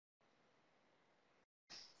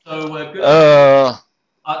So, good Uh,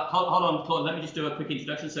 hold on, Claude. Let me just do a quick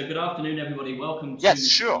introduction. So, good afternoon, everybody. Welcome to yes,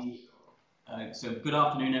 sure. the. Good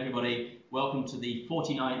afternoon, everybody. Welcome to the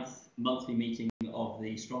 49th monthly meeting of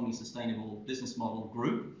the Strongly Sustainable Business Model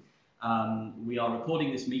Group. We are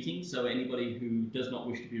recording this meeting, so anybody who does not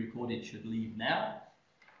wish to be recorded should leave now.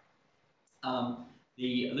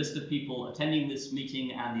 The list of people attending this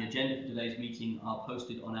meeting and the agenda for today's meeting are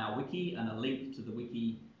posted on our wiki, and a link to the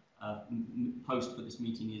wiki post for this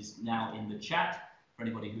meeting is now in the chat for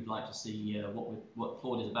anybody who'd like to see what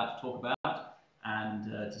Claude is about to talk about and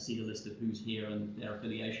to see the list of who's here and their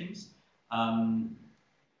affiliations.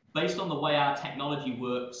 Based on the way our technology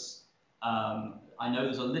works, I know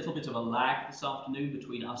there's a little bit of a lag this afternoon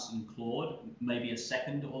between us and Claude, maybe a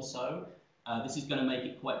second or so. This is going to make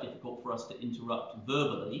it quite difficult for us to interrupt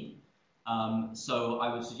verbally. So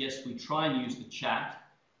I would suggest we try and use the chat,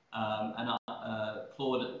 and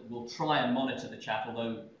Claude will try and monitor the chat,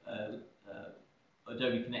 although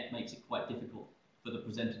Adobe Connect makes it quite difficult for the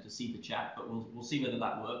presenter to see the chat, but we'll see whether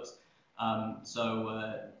that works.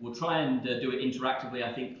 We'll try and do it interactively,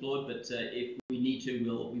 I think, Claude, but if we need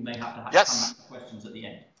to, we may have to come back to questions at the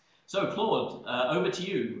end. So Claude, over to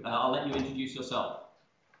you. I'll let you introduce yourself.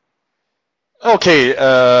 Okay,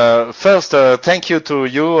 first, thank you to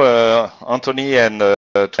you, Anthony, and to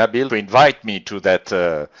Nabil to invite me to that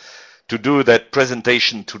to do that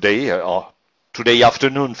presentation today, or today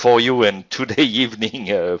afternoon for you, and today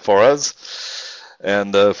evening for us,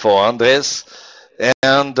 and for Andres.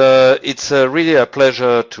 And it's really a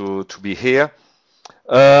pleasure to be here.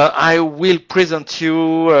 I will present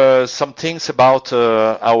you some things about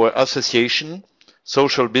our association,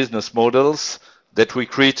 Social Business Models, that we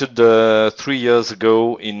created 3 years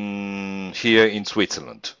ago here in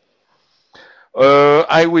Switzerland.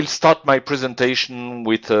 I will start my presentation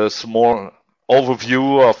with a small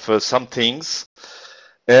overview of some things,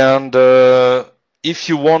 and if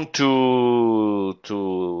you want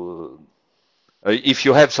if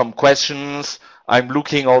you have some questions, I'm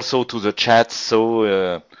looking also to the chat,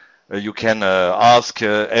 so you can ask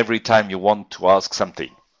every time you want to ask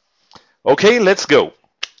something. Okay, let's go.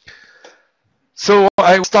 So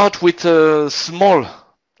I will start with a small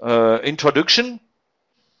introduction.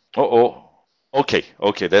 Okay,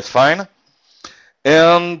 that's fine.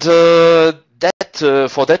 And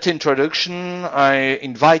for that introduction, I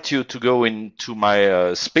invite you to go into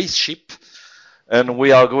my spaceship, and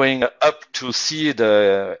we are going up to see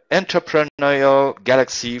the entrepreneurial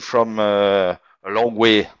galaxy from a long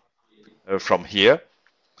way from here.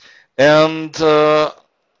 And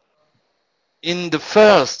in the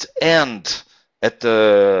first end, at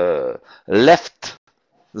the left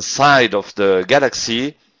side of the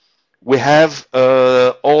galaxy, we have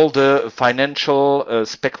all the financial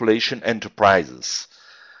speculation enterprises,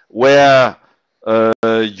 where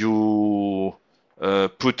you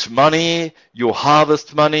put money, you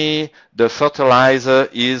harvest money, the fertilizer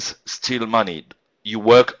is still money. You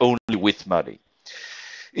work only with money.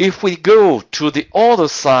 If we go to the other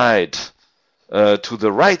side, to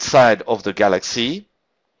the right side of the galaxy,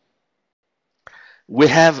 we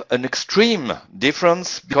have an extreme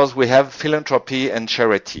difference because we have philanthropy and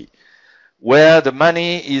charity, where the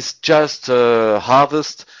money is just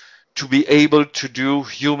harvested to be able to do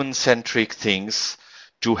human-centric things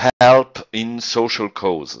to help in social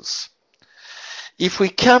causes. If we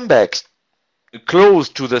come back close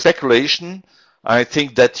to the speculation, I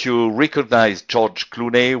think that you recognize George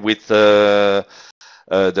Clooney with the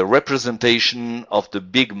representation of the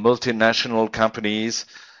big multinational companies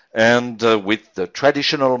and with the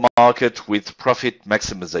traditional market with profit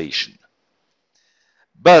maximization.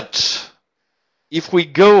 But if we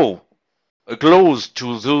go close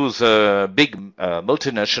to those big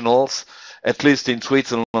multinationals, at least in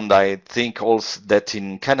Switzerland, I think also that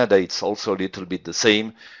in Canada it's also a little bit the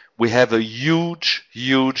same, we have a huge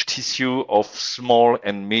tissue of small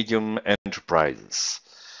and medium enterprises.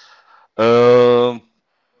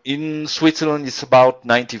 In Switzerland, it's about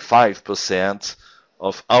 95%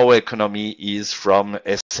 of our economy is from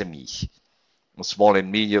SME, small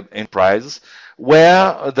and medium enterprises,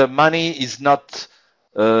 where the money is not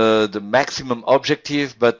the maximum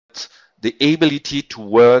objective, but the ability to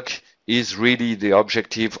work is really the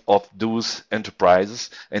objective of those enterprises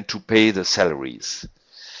and to pay the salaries.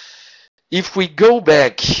 If we go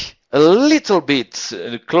back a little bit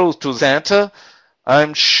close to the center,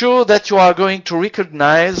 I'm sure that you are going to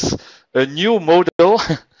recognize a new model.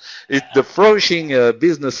 It's the flourishing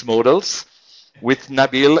business models with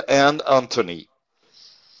Nabil and Anthony.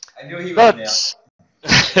 I knew he was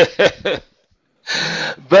there.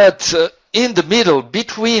 But in the middle,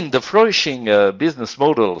 between the flourishing business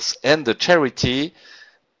models and the charity,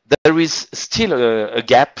 there is still a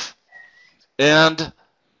gap, and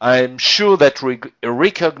I'm sure that we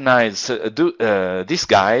recognize this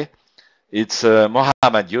guy. It's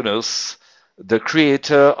Mohammad Yunus, the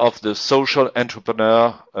creator of the social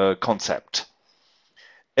entrepreneur concept.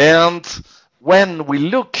 And when we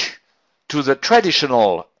look to the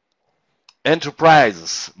traditional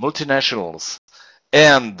enterprises, multinationals,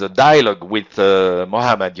 and the dialogue with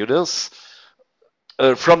Mohammad Yunus,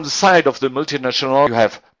 from the side of the multinational, you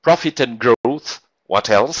have profit and growth. What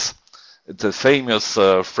else? It's a famous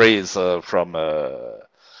phrase from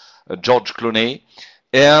George Clooney.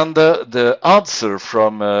 And the answer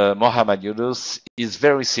from Mohammad Yunus is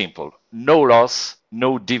very simple. No loss,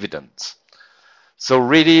 no dividends. So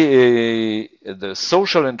really, the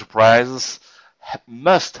social enterprises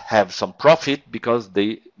must have some profit because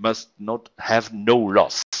they must not have no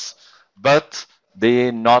loss. But they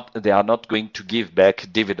are not going to give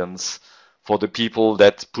back dividends for the people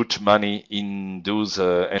that put money in those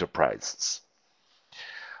enterprises.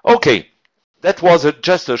 Okay, that was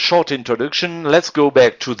just a short introduction. Let's go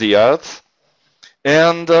back to the earth.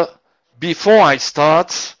 And before I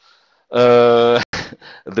start the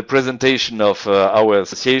presentation of our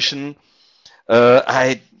association,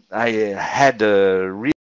 I had a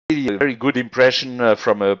really very good impression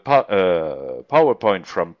from a PowerPoint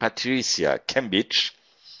from Patricia Cambridge,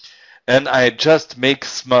 and I just make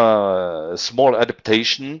small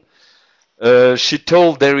adaptation. She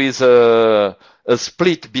told there is a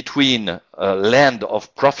split between land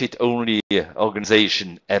of profit-only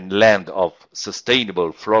organization and land of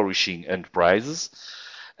sustainable flourishing enterprises.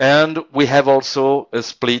 And we have also a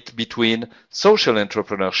split between social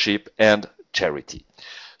entrepreneurship and charity.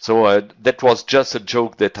 So that was just a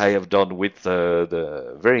joke that I have done with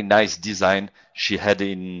the very nice design she had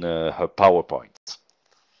in her PowerPoint.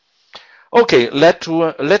 Okay, let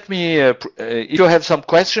me, if you have some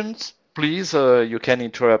questions, please, you can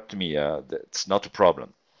interrupt me. That's not a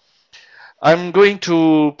problem. I'm going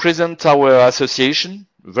to present our association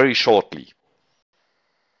very shortly.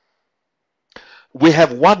 We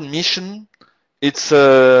have one mission. It's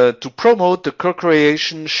to promote the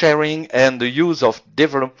co-creation, sharing, and the use of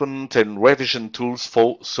development and revision tools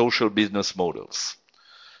for social business models.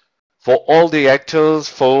 For all the actors,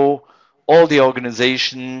 for all the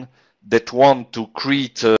organizations that want to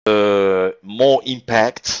create more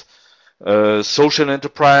impact, social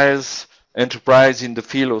enterprise in the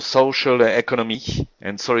field of social economy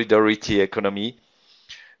and solidarity economy.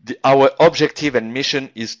 Our objective and mission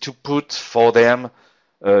is to put for them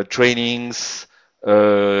trainings,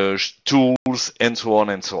 tools, and so on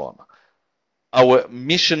and so on. Our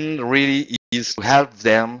mission really is to help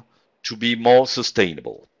them to be more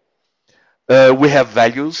sustainable. We have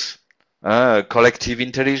values, collective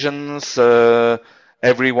intelligence,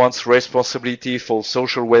 everyone's responsibility for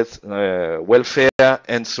social welfare,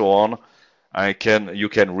 and so on. You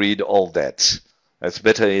can read all that. It's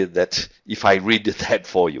better that if I read that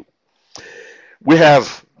for you. We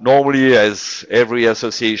have normally, as every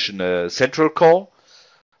association, a central core.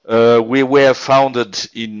 We were founded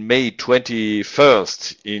in May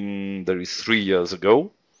 21st, that is 3 years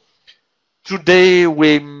ago. Today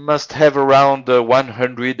we must have around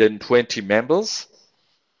 120 members.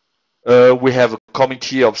 We have a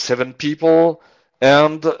committee of 7 people,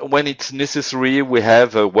 and when it's necessary, we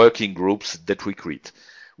have working groups that we create.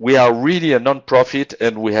 We are really a non-profit,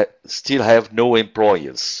 and we still have no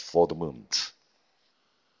employees for the moment.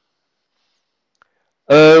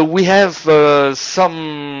 We have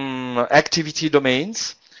some activity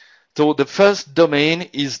domains. So the first domain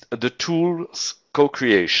is the tools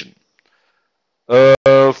co-creation.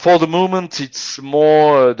 For the moment, it's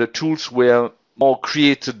more the tools were more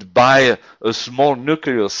created by a small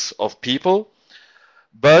nucleus of people,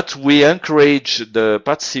 but we encourage the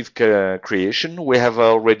passive creation. We have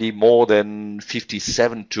already more than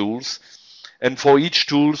 57 tools, and for each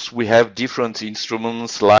tools we have different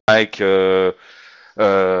instruments like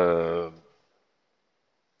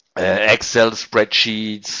Excel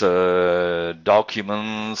spreadsheets,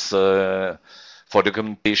 documents for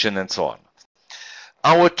documentation, and so on.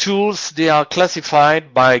 Our tools, they are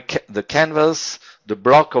classified by the canvas, the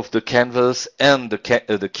block of the canvas, and the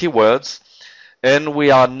keywords. And we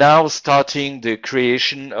are now starting the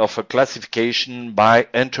creation of a classification by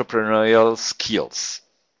entrepreneurial skills.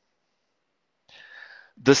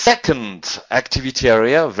 The second activity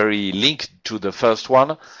area, very linked to the first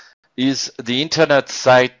one, is the internet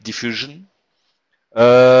site diffusion.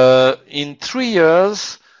 In 3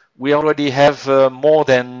 years, we already have more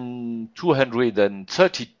than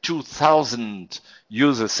 232,000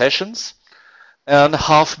 user sessions and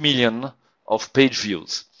 500,000 of page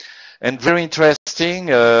views. And very interesting interesting.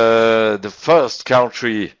 The first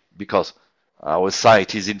country, because our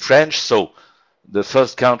site is in French, so the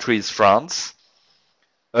first country is France.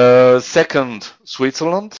 Second,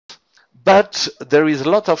 Switzerland. But there is a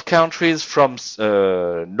lot of countries from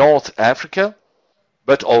North Africa,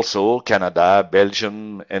 but also Canada,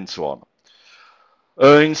 Belgium, and so on.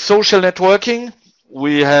 In social networking,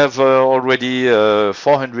 we have already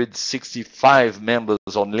 465 members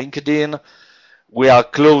on LinkedIn. We are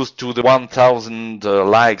close to the 1,000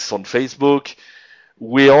 likes on Facebook.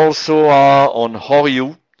 We also are on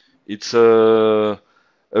Horyu. It's a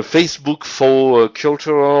Facebook for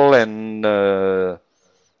cultural and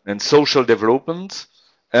social development,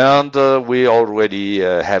 and we already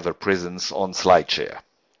have a presence on SlideShare.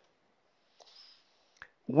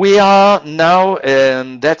 We are now,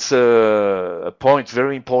 and that's a point,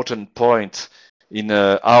 very important point in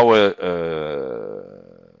our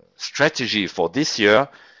strategy for this year,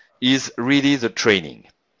 is really the training.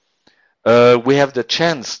 We have the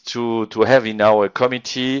chance to have in our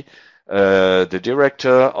committee the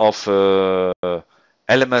director of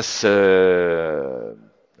LMS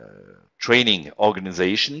training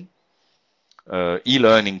organization,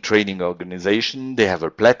 e-learning training organization. They have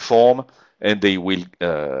a platform and they will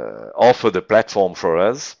offer the platform for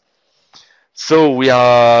us. So we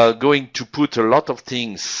are going to put a lot of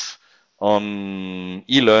things on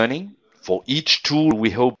e-learning. For each tool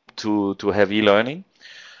we hope to have e-learning.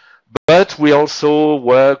 But we also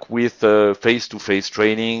work with face-to-face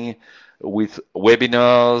training, with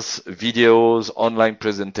webinars, videos, online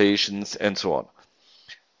presentations, and so on.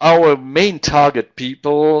 Our main target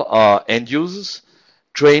people are end users,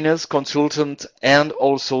 trainers, consultants, and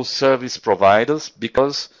also service providers,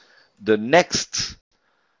 because the next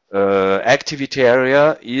activity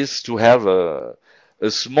area is to have a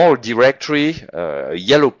small directory, a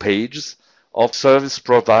yellow page of service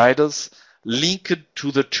providers linked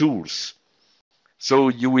to the tools. So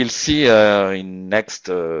you will see in next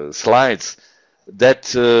slides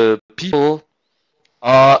that people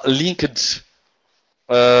are linked.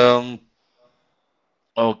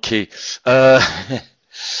 Okay.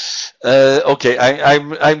 Okay,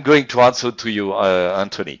 I'm going to answer to you,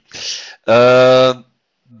 Anthony. So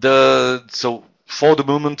for the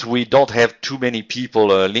moment we don't have too many people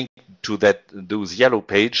linked to those yellow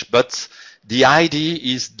page, but the idea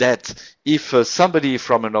is that if somebody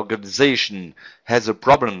from an organization has a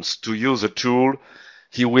problems to use a tool,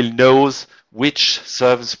 he will know which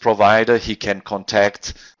service provider he can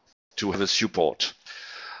contact to have a support.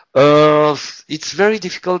 It's very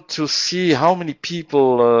difficult to see how many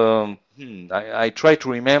people, I try to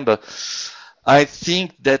remember. I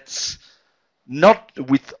think that's not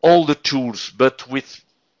with all the tools, but with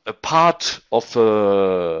a part of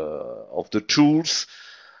the tools.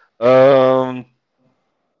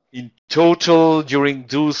 In total, during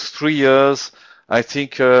those 3 years, I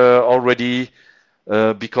think already,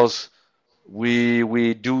 because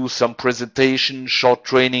we do some presentation, short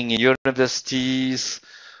training in universities,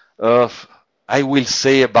 I will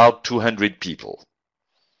say about 200 people.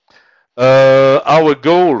 Our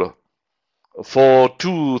goal for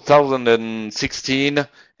 2016,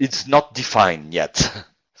 it's not defined yet.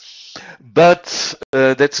 But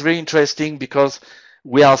that's very interesting because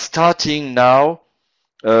we are starting now.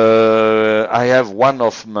 I have one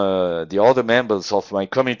of the other members of my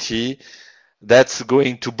committee that's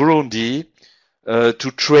going to Burundi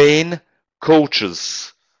to train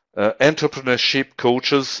coaches, entrepreneurship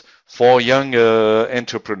coaches for young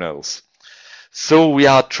entrepreneurs. So we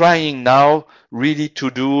are trying now really to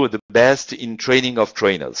do the best in training of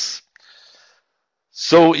trainers.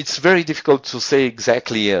 So it's very difficult to say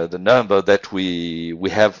exactly the number that we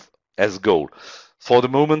have as goal. For the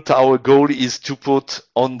moment, our goal is to put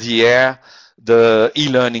on the air the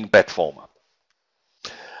e-learning platform.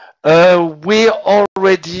 We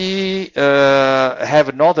already have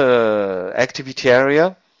another activity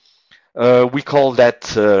area. We call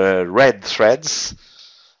that red threads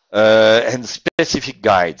and specific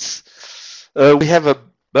guides. We have a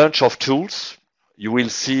bunch of tools. You will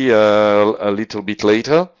see a little bit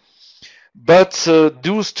later. But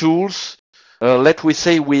those tools, let we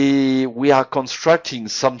say we are constructing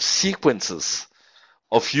some sequences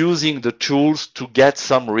of using the tools to get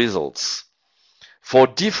some results for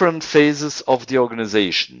different phases of the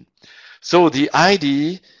organization. So the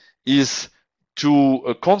idea is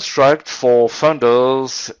to construct for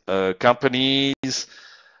funders, companies,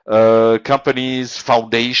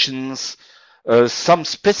 foundations, some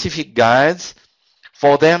specific guides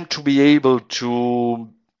for them to be able to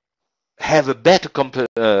have a better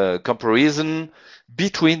comparison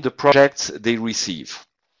between the projects they receive.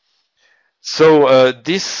 So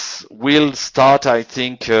this will start, I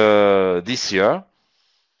think, this year.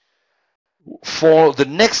 For the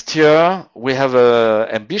next year, we have an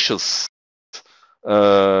ambitious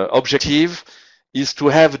objective is to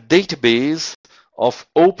have a database of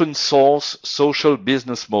open source social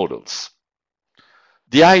business models.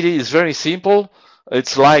 The idea is very simple.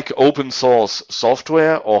 It's like open source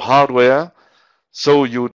software or hardware. So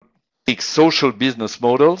you take social business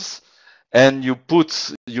models and you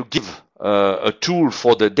give a tool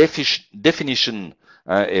for the definition,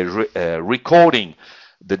 recording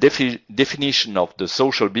the definition of the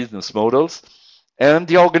social business models, and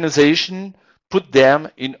the organization put them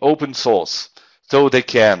in open source so they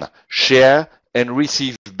can share and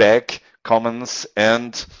receive back comments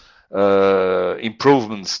and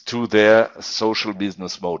improvements to their social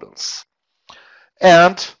business models.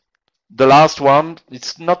 And the last one,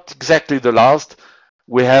 it's not exactly the last,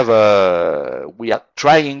 we are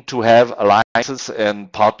trying to have alliances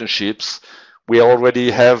and partnerships. We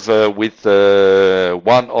already have with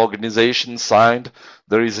one organization signed.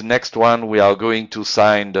 There is a next one we are going to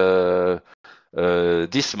sign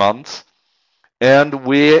this month. And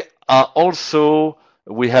we have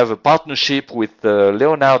a partnership with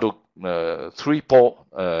Leonardo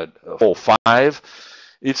 345.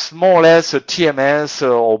 It's more or less a TMS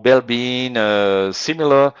or Belbin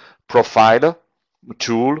similar profile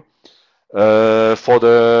tool for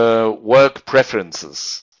the work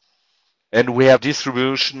preferences. And we have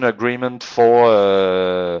distribution agreement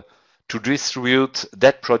for to distribute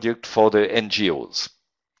that product for the NGOs.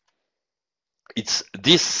 It's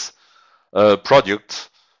this product.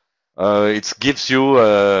 It gives you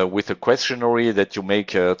with a questionnaire that you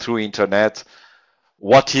make through internet.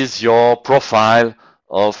 What is your profile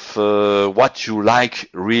of what you like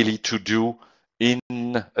really to do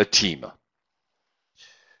in a team?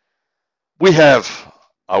 We have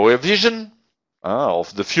our vision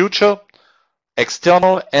of the future,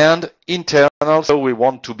 external and internal. So we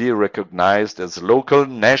want to be recognized as a local,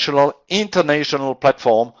 national, international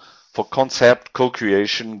platform for concept,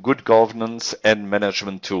 co-creation, good governance, and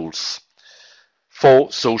management tools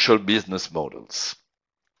for social business models.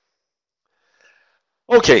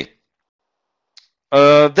 Okay.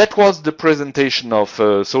 That was the presentation of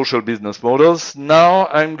social business models. Now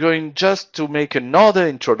I'm going just to make another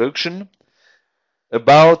introduction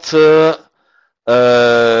about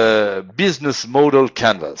business model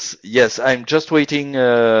canvas. Yes, I'm just waiting.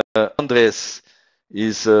 Andres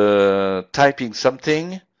is typing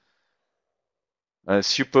something. I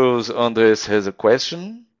suppose Andres has a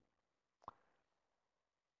question.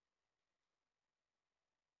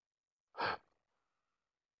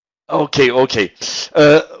 Okay.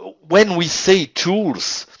 When we say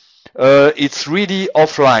tools, it's really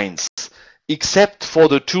offline, except for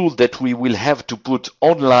the tool that we will have to put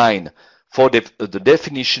online for the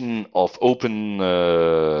definition of open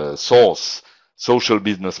source social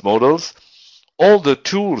business models. All the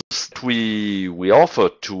tools that we offer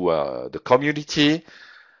to the community,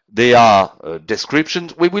 they are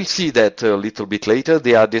descriptions. We will see that a little bit later.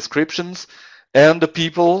 They are descriptions, and the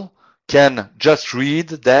people can just read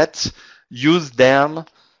that, use them.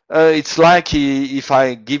 It's like if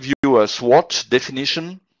I give you a SWOT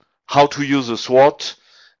definition, how to use a SWOT,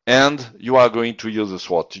 and you are going to use a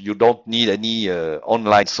SWOT. You don't need any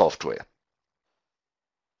online software.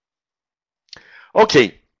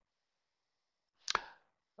 Okay.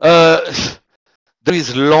 There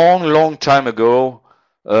is long time ago,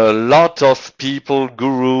 a lot of people,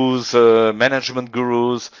 gurus, management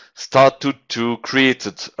gurus, started to create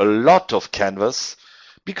a lot of canvas,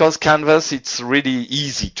 because canvas, it's really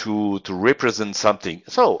easy to represent something.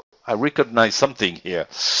 So I recognize something here.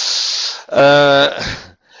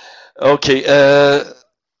 Okay,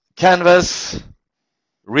 canvas,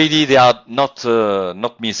 really they are not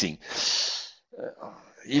missing.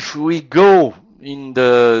 If we go in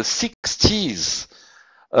the 60s,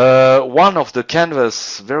 one of the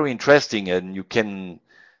canvas, very interesting, and you can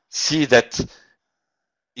see that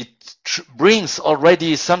it brings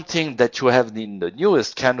already something that you have in the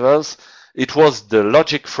newest canvas. It was the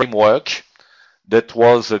logic framework that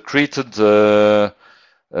was created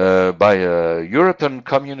by a European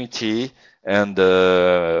community and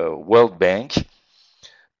World Bank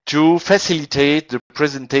to facilitate the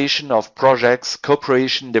presentation of projects,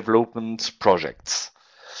 cooperation development projects.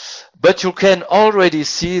 But you can already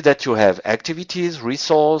see that you have activities,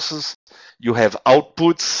 resources, you have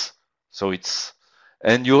outputs, so it's,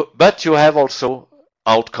 but you have also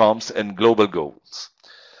outcomes and global goals.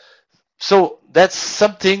 So that's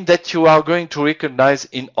something that you are going to recognize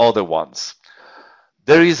in other ones.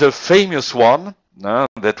 There is a famous one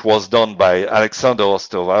that was done by Alexander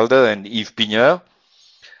Osterwalder and Yves Pigneur.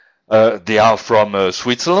 They are from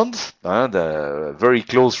Switzerland. They're very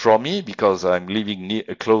close from me because I'm living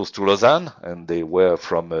close to Lausanne, and they were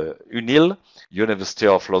from UNIL, University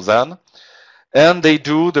of Lausanne. And they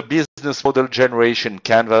do the business model generation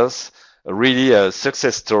canvas, really a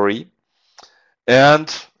success story. And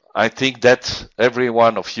I think that every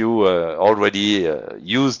one of you already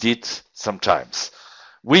used it sometimes.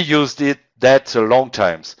 We used that a long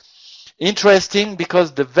times. Interesting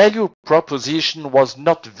because the value proposition was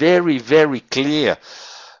not very, very clear.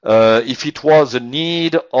 If it was a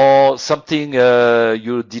need or something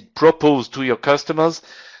you did propose to your customers,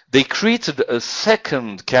 they created a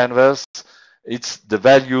second canvas. It's the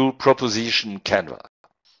value proposition canvas.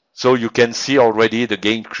 So you can see already the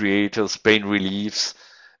gain creators, pain reliefs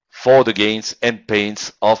for the gains and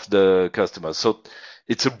pains of the customers. So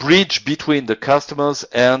it's a bridge between the customers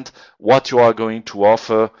and what you are going to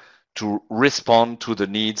offer to respond to the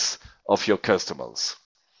needs of your customers.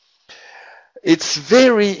 It's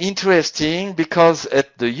very interesting because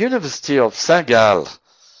at the University of Saint-Gall,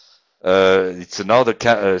 it's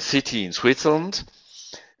another city in Switzerland,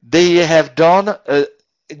 they have done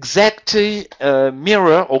exactly a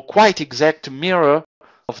mirror or quite exact mirror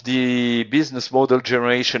of the business model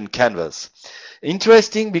generation canvas.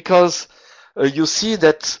 Interesting because you see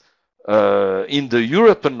that in the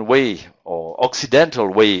European way or Occidental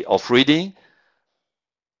way of reading,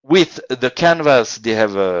 with the canvas they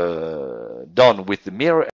have done with the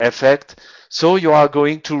mirror effect, so you are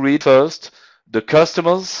going to read first the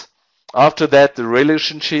customers, after that the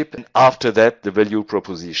relationship, and after that the value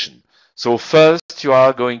proposition. So first you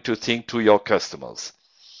are going to think to your customers,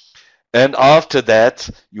 and after that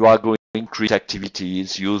you are going to create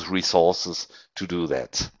activities, use resources to do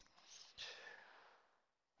that.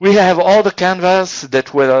 We have all the canvas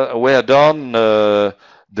that were done, the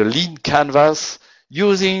lean canvas,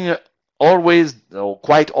 using always or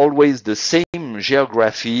quite always the same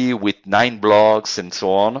geography with 9 blocks and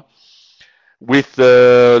so on. With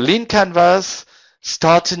the lean canvas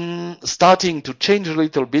starting to change a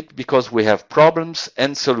little bit because we have problems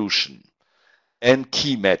and solution and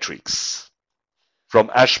key metrics from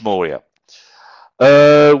Ash Moria.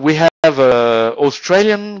 We have an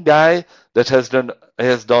Australian guy that has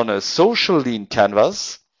done a social lean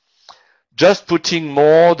canvas, just putting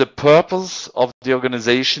more the purpose of the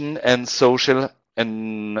organization and social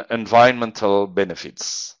and environmental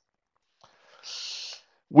benefits.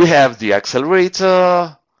 We have the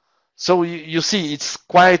accelerator. So you see, it's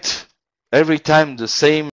quite every time the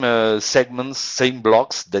same segments, same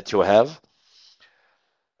blocks that you have.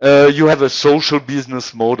 You have a social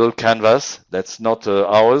business model canvas. That's not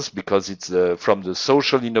ours because it's from the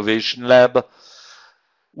Social Innovation Lab.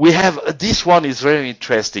 We have, this one is very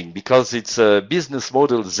interesting because it's a business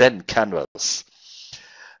model Zen canvas.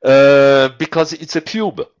 Because it's a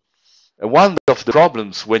cube. One of the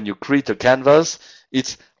problems when you create a canvas,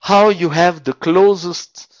 it's how you have the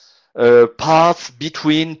closest path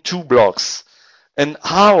between 2 blocks. And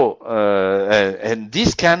how, and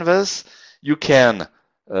this canvas, you can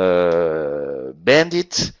bend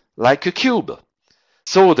it like a cube.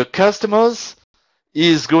 So the customers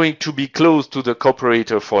is going to be close to the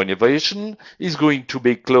cooperator for innovation, is going to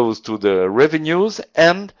be close to the revenues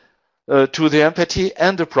and to the empathy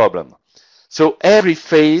and the problem. So every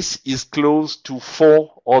phase is close to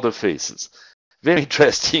 4 other phases. Very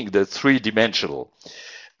interesting, the 3-dimensional.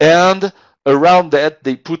 And around that,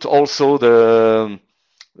 they put also the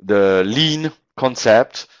lean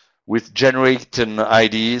concept with generating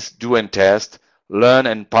ideas, do and test, learn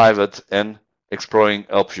and pivot, and exploring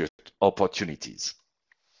opportunities.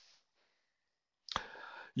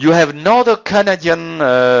 You have another Canadian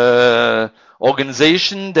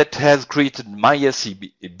organization that has created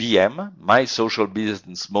MySBM, My Social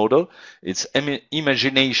Business Model. It's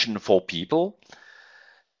imagination for people.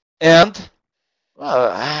 And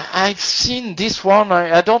I've seen this one,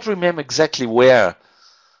 I don't remember exactly where.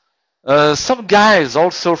 Some guys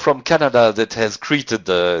also from Canada that has created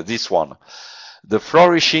this one, the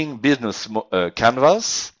Flourishing Business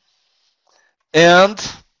Canvas. And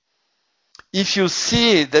if you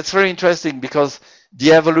see, that's very interesting because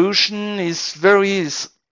the evolution is very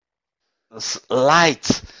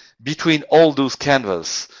light between all those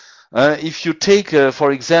canvases. If you take,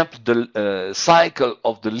 for example, the cycle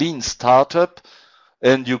of the lean startup,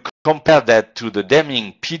 and you compare that to the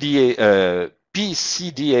Deming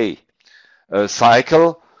PCDA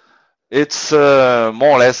cycle, it's more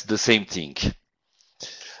or less the same thing.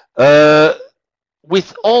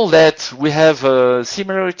 With all that, we have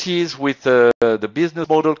similarities with the business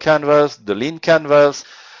model canvas, the lean canvas,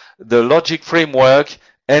 the logic framework,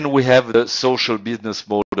 and we have the social business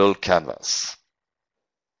model canvas.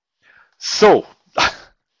 So,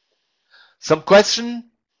 some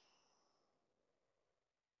question?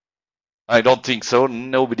 I don't think so.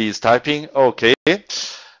 Nobody is typing. Okay,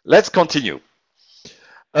 let's continue.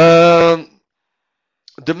 The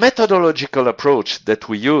methodological approach that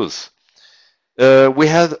we use, we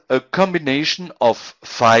have a combination of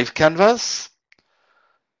 5 canvas,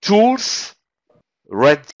 tools,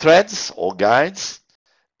 red threads or guides,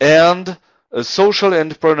 and a social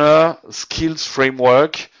entrepreneur skills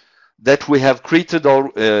framework that we have created.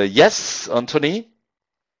 Yes, Anthony?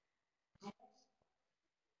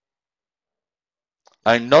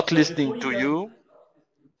 I'm not listening to you.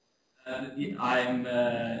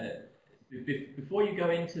 Before you go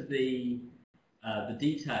into the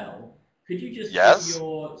detail, could you just Yes. give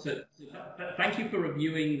your thank you for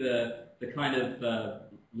reviewing the kind of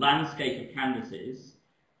landscape of canvases.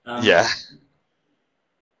 Yeah.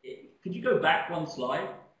 Could you go back one slide?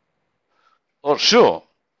 Oh, sure.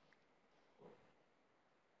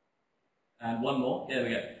 And one more. There we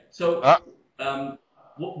go. So,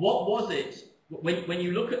 what was it when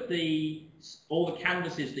you look at all the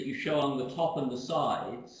canvases that you show on the top and the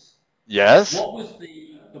sides? Yes. What was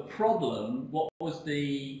the problem? What was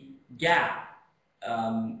the gap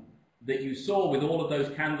that you saw with all of those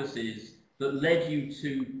canvases that led you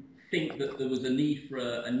to think that there was a need for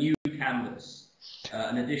a new canvas?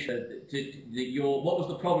 In addition to what was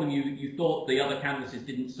the problem you thought the other canvases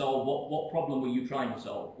didn't solve? What problem were you trying to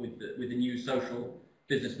solve with the new social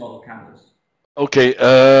business model canvas? Okay,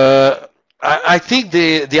 I think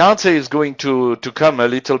the answer is going to come a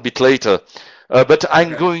little bit later, but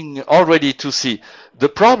I'm going already to see the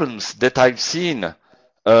problems that I've seen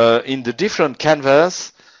in the different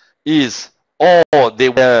canvas is, or they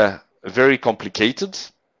were very complicated,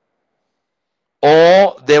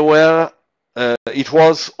 or they were it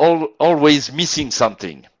was always missing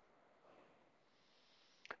something.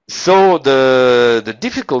 So the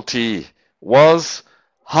difficulty was,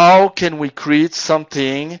 how can we create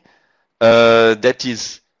something that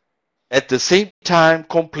is at the same time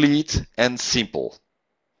complete and simple?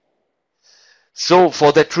 So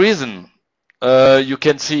for that reason, you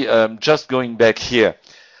can see, just going back here,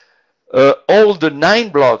 all the 9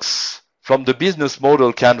 blocks from the business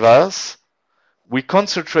model canvas, we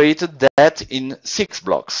concentrated that in 6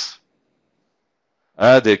 blocks.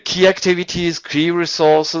 The key activities, key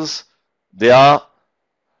resources, they are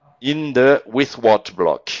in the with what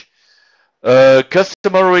block.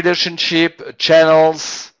 Customer relationship,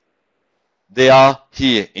 channels, they are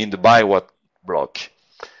here in the by what block.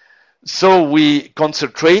 So we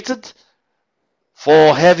concentrated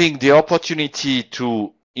for having the opportunity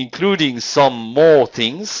to including some more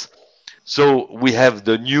things. So we have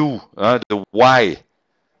the new, the why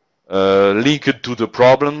linked to the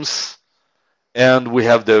problems, and we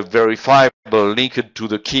have the verifiable linked to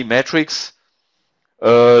the key metrics,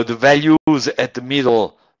 the values at the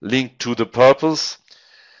middle linked to the purpose.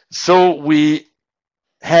 So we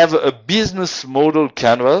have a business model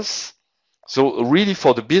canvas. So really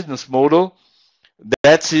for the business model,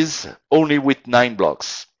 that is only with 9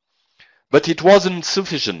 blocks. But it wasn't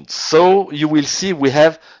sufficient. So you will see we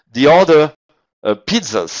have the other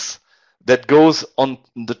pizzas that goes on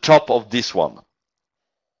the top of this one.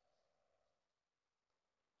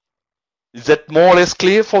 Is that more or less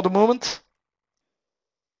clear for the moment?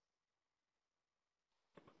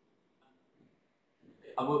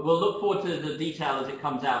 We'll look forward to the detail as it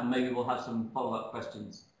comes out, and maybe we'll have some follow-up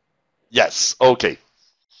questions. Yes, okay.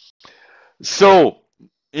 So,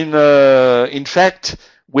 in fact,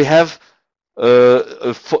 we have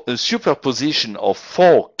a superposition of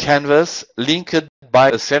 4 canvas linked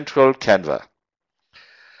by a central canvas.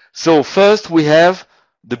 So first we have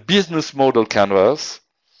the business model canvas.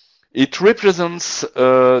 It represents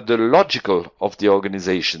the logical of the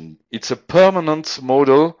organization. It's a permanent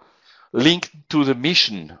model linked to the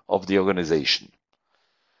mission of the organization.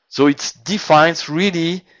 So it defines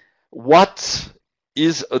really what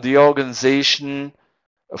is the organization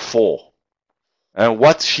for and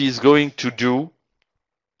what she's going to do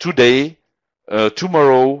today,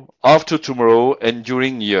 tomorrow, after tomorrow, and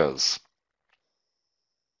during years.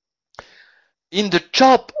 In the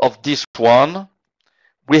top of this one,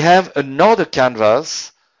 we have another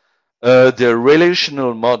canvas, the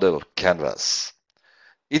relational model canvas.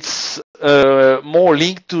 It's more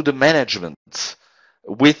linked to the management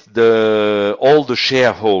with all the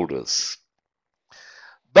shareholders.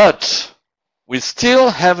 But we still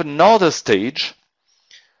have another stage.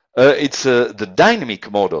 It's the dynamic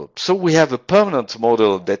model. So we have a permanent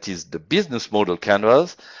model that is the business model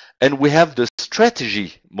canvas, And we have the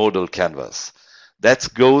strategy model canvas that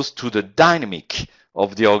goes to the dynamic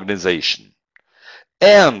of the organization.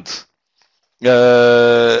 And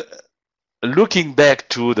looking back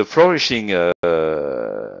to the flourishing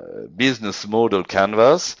business model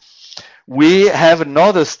canvas, we have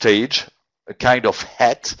another stage, a kind of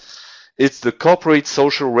hat. It's the corporate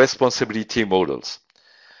social responsibility models.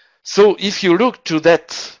 So if you look to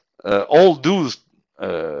that, all those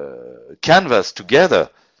canvas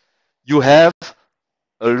together, you have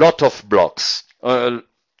a lot of blocks,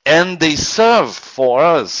 and they serve for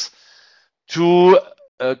us to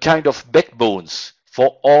kind of backbones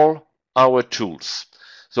for all our tools.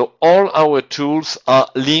 So all our tools are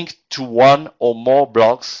linked to one or more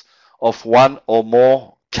blocks of one or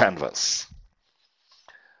more canvas.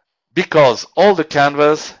 Because all the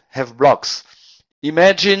canvas have blocks.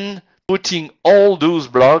 Imagine putting all those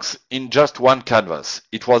blocks in just one canvas.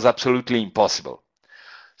 It was absolutely impossible.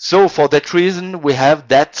 So for that reason, we have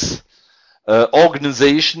that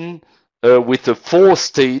organization with a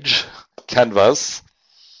 4-stage canvas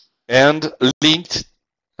and linked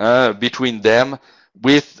between them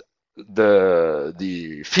with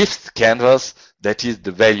the 5th canvas, that is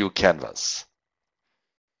the value canvas.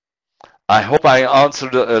 I hope I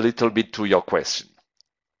answered a little bit to your question.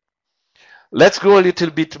 Let's go a little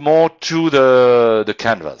bit more to the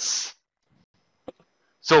canvas.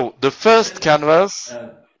 So the first canvas,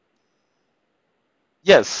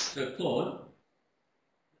 yes. So Claude,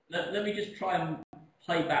 let me just try and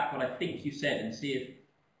play back what I think you said and see if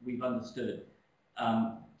we've understood.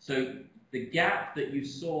 So the gap that you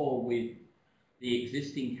saw with the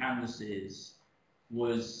existing canvases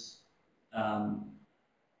was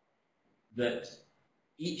that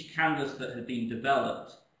each canvas that had been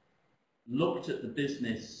developed looked at the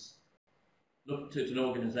business, looked at an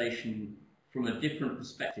organization from a different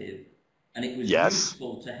perspective, and it was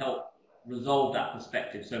useful to help resolve that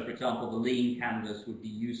perspective. So, for example, the lean canvas would be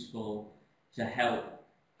useful to help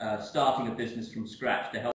starting a business from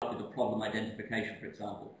scratch, to help with the problem identification, for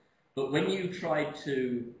example. But when you tried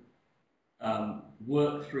to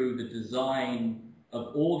work through the design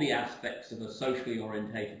of all the aspects of a socially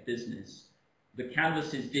orientated business, the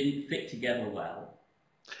canvases didn't fit together well.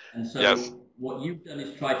 And so what you've done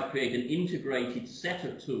is try to create an integrated set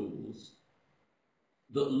of tools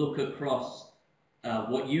that look across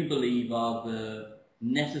what you believe are the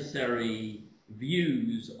necessary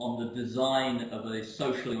views on the design of a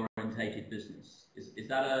socially orientated business. Is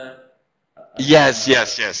that Yes.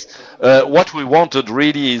 What we wanted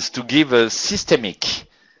really is to give a systemic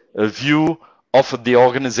view of the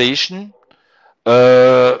organization,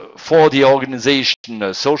 for the organization,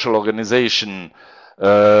 a social organization,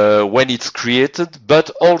 when it's created,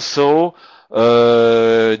 but also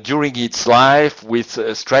during its life, with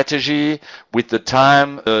a strategy, with the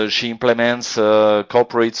time she implements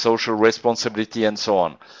corporate social responsibility and so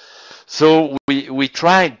on. So we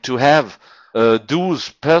tried to have those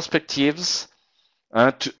perspectives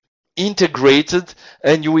to integrated,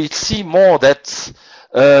 and you will see more that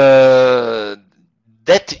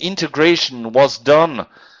that integration was done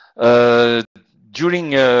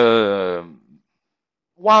during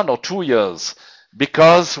 1 or 2 years,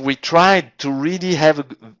 because we tried to really have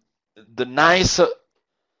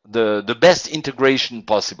the best integration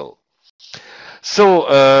possible.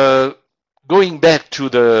 So going back to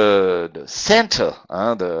the center,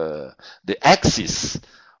 the axis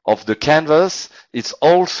of the canvas, it's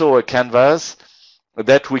also a canvas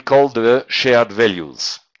that we call the shared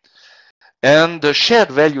values. And the shared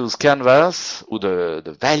values canvas, or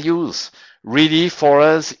the values, really for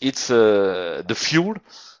us, it's the fuel,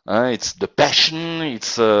 it's the passion,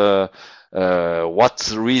 it's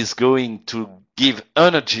what is going to give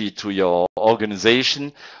energy to your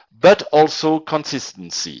organization, but also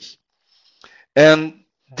consistency. And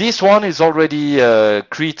this one is already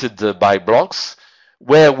created by blocks,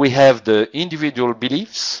 where we have the individual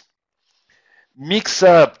beliefs, mixed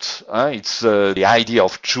up, it's the idea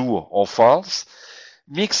of true or false,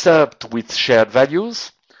 mixed up with shared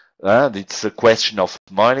values. It's a question of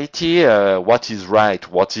morality, what is right,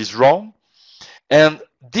 what is wrong. And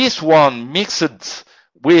this one mixed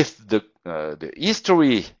with the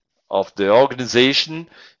history of the organization,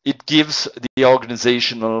 it gives the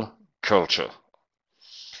organizational culture.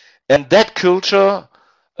 And that culture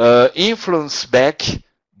influences back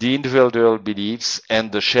the individual beliefs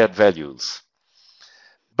and the shared values.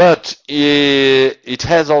 But it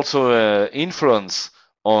has also influence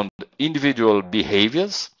on individual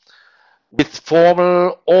behaviors, with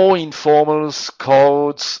formal or informal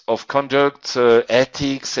codes of conduct,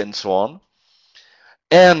 ethics, and so on.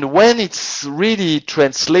 And when it's really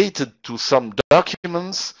translated to some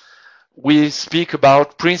documents, we speak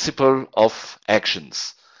about principle of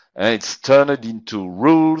actions. It's turned into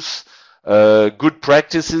rules, good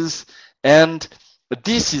practices, and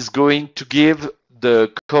this is going to give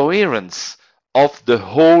the coherence of the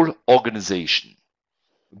whole organization.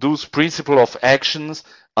 Those principle of actions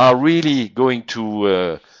are really going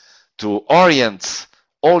to orient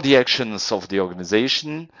all the actions of the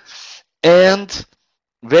organization, and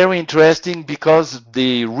very interesting because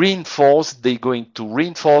they're going to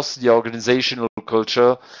reinforce the organizational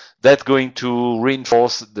culture, that's going to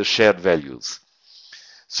reinforce the shared values.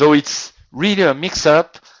 So it's really a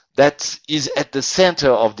mix-up that is at the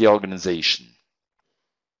center of the organization.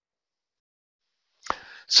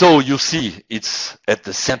 So you see it's at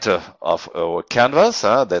the center of our canvas,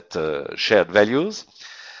 that shared values.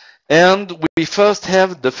 And we first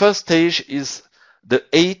have, the first stage is the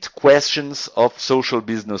 8 questions of social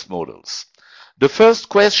business models. The first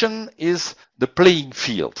question is the playing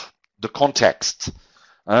field, the context,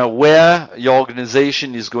 where your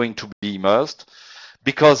organization is going to be immersed,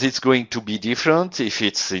 because it's going to be different if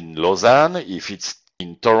it's in Lausanne, if it's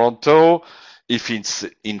in Toronto, if it's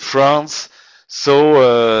in France.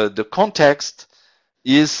 So the context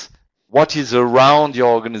is what is around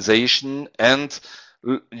your organization, and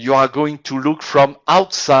you are going to look from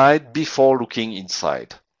outside before looking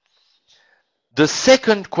inside. The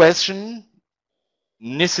second question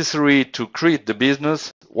necessary to create the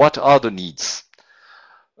business, what are the needs?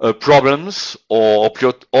 Problems or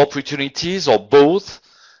opportunities or both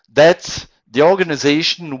that the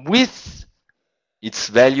organization with its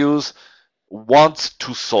values wants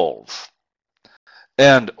to solve.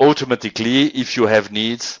 And automatically, if you have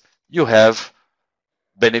needs, you have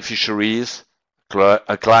beneficiaries,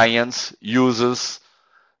 clients, users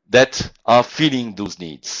that are filling those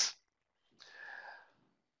needs.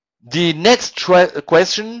 The next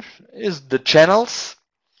question is the channels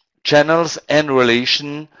and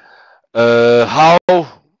relation, how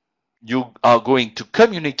you are going to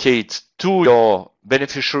communicate to your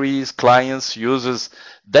beneficiaries, clients, users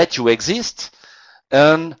that you exist,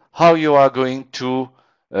 and how you are going to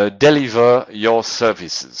deliver your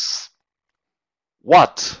services.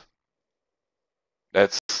 What?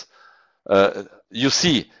 That's you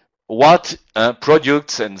see, what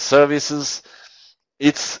products and services,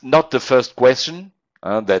 it's not the first question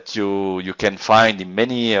that you can find in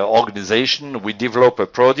many organizations. We develop a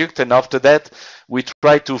product, and after that we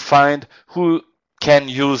try to find who can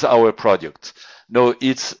use our product. No,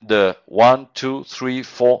 it's the 1, 2, 3,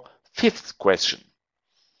 4, 5th question.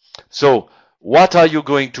 So what are you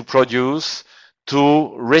going to produce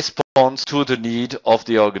to respond to the need of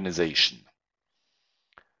the organization?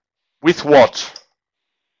 With what?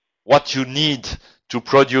 What you need to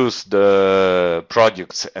produce the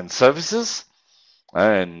products and services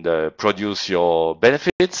and produce your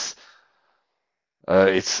benefits.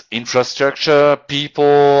 It's infrastructure,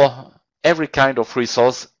 people, every kind of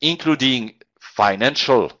resource, including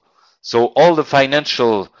financial. So all the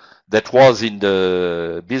financial that was in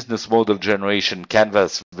the business model generation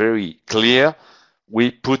canvas very clear.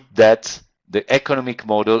 We put that the economic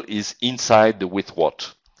model is inside the with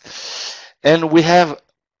what. And we have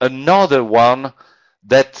another one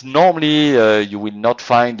that normally you will not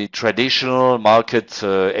find in traditional market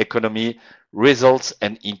economy, results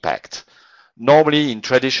and impact. Normally in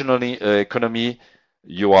traditional economy,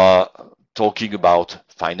 you are talking about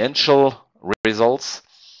financial results.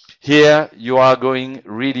 Here you are going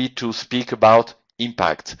really to speak about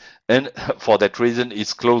impact. And for that reason,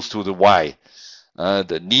 it's close to the why,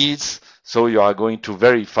 the needs. So you are going to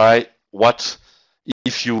verify what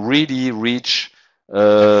if you really reach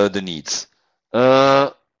the needs.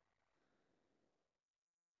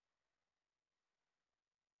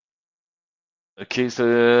 Okay,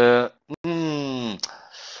 so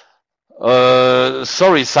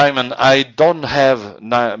sorry, Simon, I don't have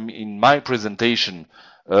in my presentation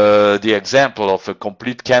the example of a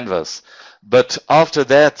complete canvas, but after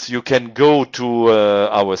that you can go to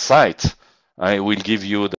our site. I will give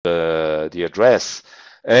you the address,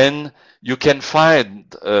 and you can find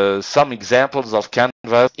some examples of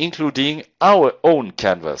canvas, including our own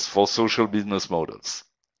canvas for social business models.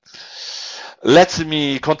 Let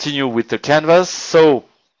me continue with the canvas. So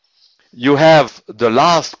you have the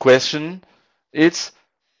last question. It's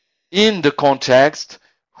in the context,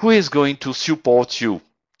 who is going to support you,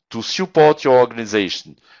 to support your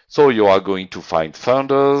organization? So you are going to find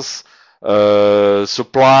funders,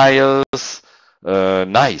 suppliers,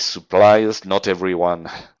 nice suppliers, not everyone,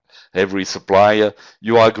 every supplier.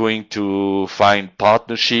 You are going to find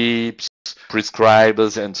partnerships,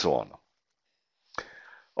 prescribers, and so on.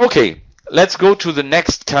 Okay, let's go to the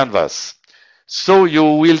next canvas. So you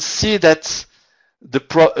will see that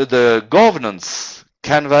the governance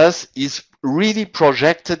canvas is really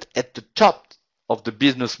projected at the top of the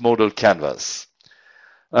business model canvas.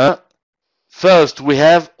 First, we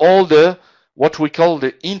have all the what we call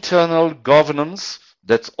the internal governance.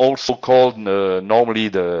 That's also called normally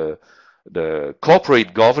the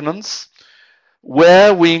corporate governance,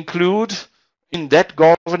 where we include in that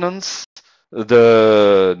governance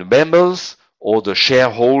the members or the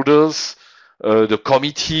shareholders, the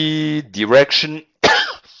committee, direction,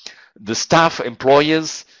 the staff,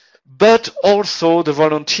 employees, but also the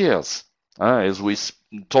volunteers. As we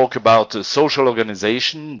talk about a social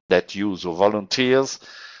organization that use volunteers,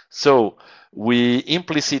 so we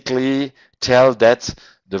implicitly tell that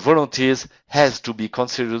the volunteers has to be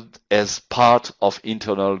considered as part of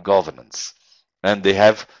internal governance, and they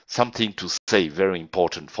have something to say, very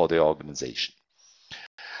important for the organization.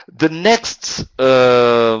 The next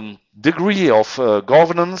degree of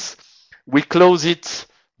governance, we close it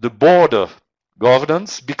the border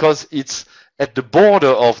governance, because it's at the border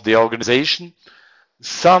of the organization.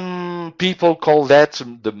 Some people call that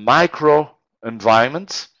the micro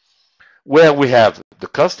environment, where we have the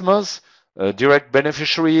customers, direct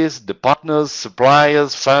beneficiaries, the partners,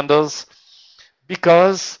 suppliers, funders,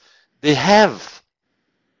 because they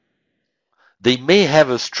may have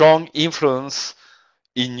a strong influence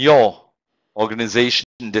in your organization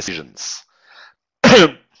decisions.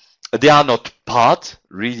 They are not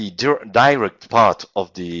really direct part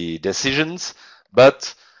of the decisions,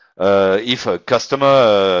 but if a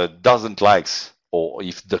customer doesn't like, or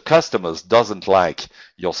if the customers doesn't like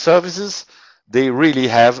your services, they really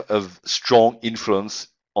have a strong influence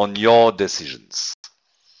on your decisions.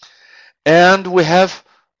 And we have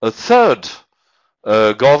a third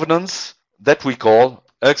governance that we call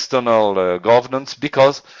external governance,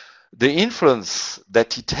 because the influence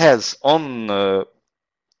that it has on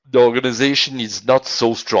the organization is not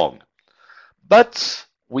so strong. But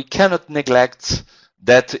we cannot neglect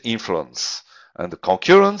that influence. And the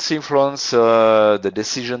concurrence influence the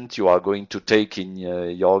decisions you are going to take in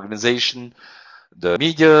your organization, the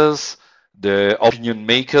medias, the opinion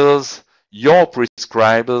makers, your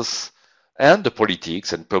prescribers, and the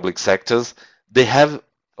politics and public sectors, they have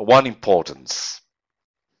one importance.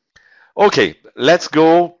 Okay, let's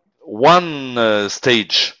go one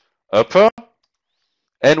stage upper,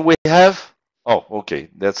 and we have, oh, okay,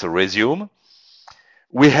 that's a resume.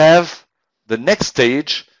 We have the next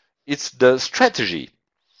stage, it's the strategy.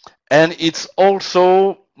 And it's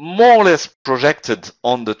also more or less projected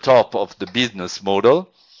on the top of the business model,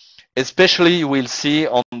 especially you will see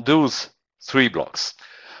on those three blocks.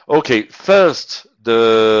 Okay, first,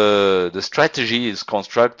 the strategy is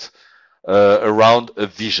constructed around a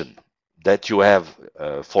vision that you have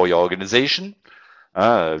for your organization,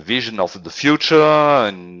 a vision of the future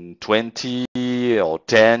in 20 or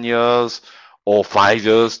 10 years or 5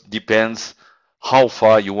 years, depends how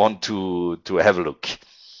far you want to have a look.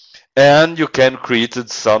 And you can create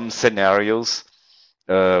some scenarios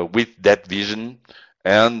with that vision,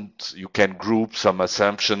 and you can group some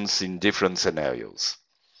assumptions in different scenarios.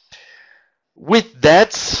 With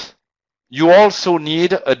that, you also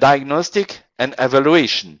need a diagnostic and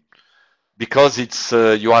evaluation, because it's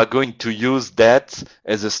you are going to use that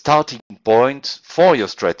as a starting point for your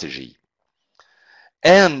strategy.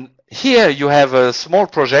 And here you have a small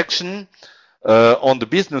projection on the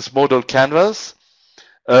business model canvas,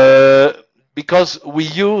 because we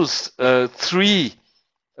use three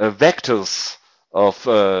vectors of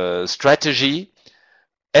strategy: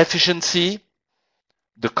 efficiency,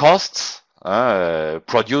 the costs,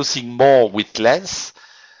 producing more with less,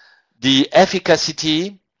 the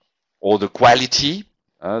efficacy or the quality,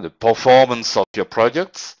 the performance of your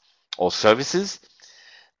products or services,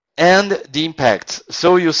 and the impact.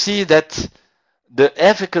 So you see that the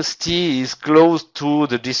efficacy is close to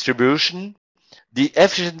the distribution, the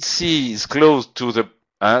efficiency is close to the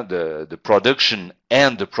production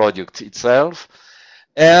and the product itself,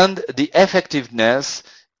 and the effectiveness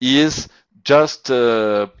is just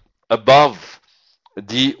above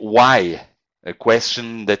the why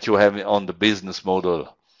question that you have on the business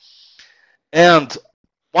model. And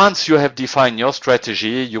once you have defined your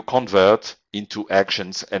strategy, you convert into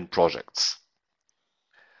actions and projects.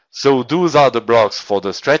 So those are the blocks for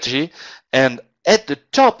the strategy. And at the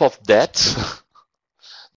top of that,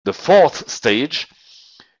 the fourth stage,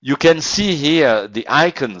 you can see here the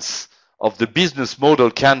icons of the business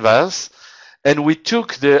model canvas. And we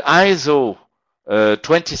took the ISO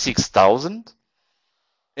 26000,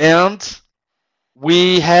 and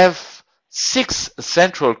we have 6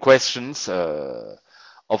 central questions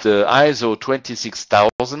of the ISO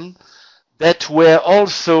 26000 that were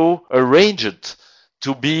also arranged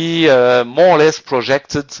to be more or less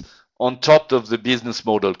projected on top of the business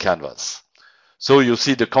model canvas. So you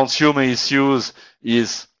see the consumer issues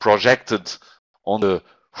is projected on the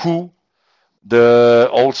who,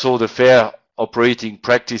 also the fair operating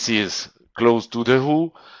practices close to the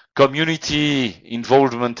who, community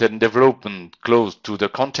involvement and development close to the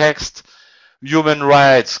context, human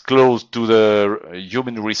rights close to the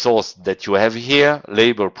human resource that you have here,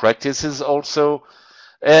 labor practices also,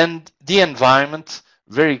 and the environment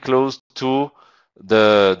very close to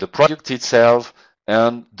the product itself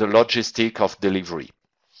and the logistic of delivery.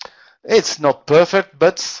 It's not perfect,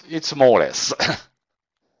 but it's more or less.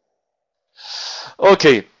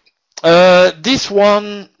 Okay, this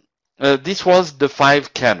was the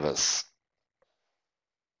 5 canvas.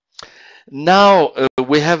 Now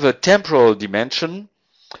we have a temporal dimension.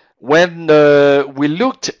 When we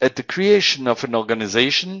looked at the creation of an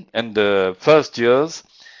organization in the first years,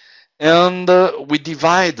 and we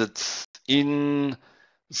divided in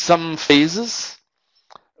some phases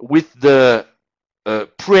with the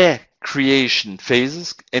pre-creation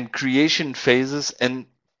phases and creation phases and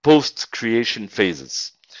post-creation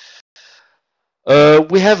phases.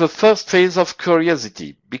 We have a first phase of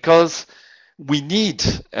curiosity because we need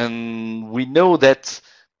and we know that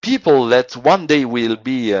people that one day will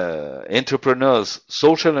be entrepreneurs,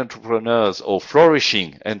 social entrepreneurs or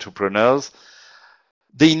flourishing entrepreneurs,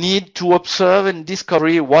 they need to observe and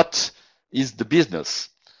discover what is the business.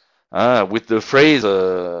 With the phrase,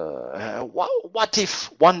 what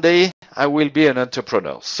if one day I will be an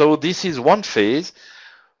entrepreneur? So this is one phase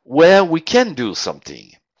where we can do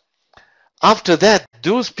something. After that,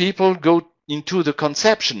 those people go into the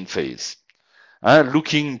conception phase,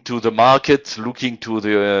 looking to the market, looking to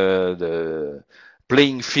the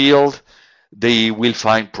playing field. They will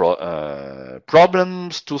find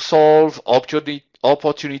problems to solve,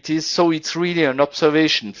 opportunities. So it's really an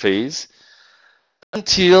observation phase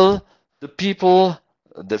until the people,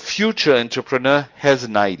 the future entrepreneur has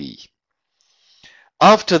an idea.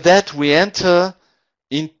 After that, we enter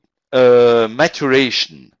in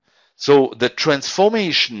maturation. So the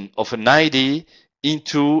transformation of an idea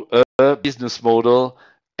into a business model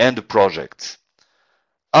and a project.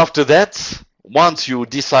 After that, once you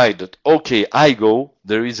decided, okay, I go,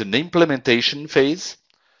 there is an implementation phase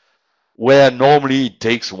where normally it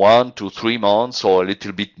takes 1 to 3 months or a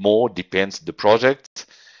little bit more, depends the project,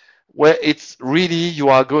 where it's really you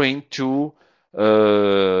are going to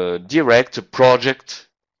direct a project,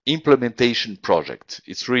 implementation project.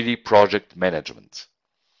 It's really project management.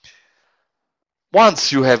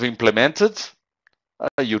 Once you have implemented,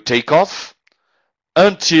 you take off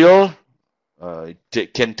until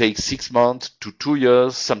it can take 6 months to 2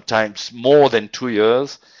 years, sometimes more than 2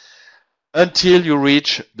 years, until you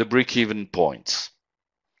reach the break-even points.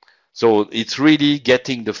 So it's really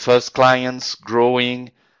getting the first clients,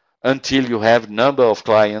 growing until you have number of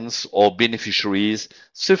clients or beneficiaries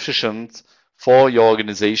sufficient for your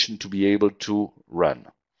organization to be able to run.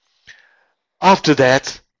 After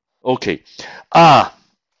that, okay.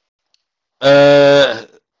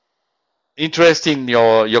 Interesting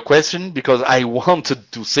your question, because I wanted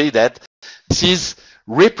to say that this is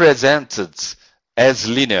represented as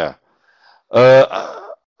linear.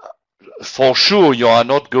 For sure, you are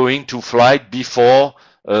not going to fly before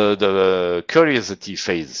the curiosity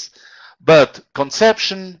phase, but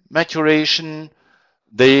conception, maturation,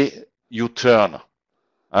 you turn.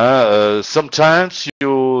 Sometimes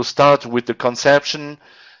you start with the conception,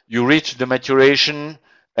 you reach the maturation,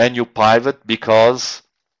 and you pivot because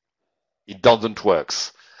it doesn't work.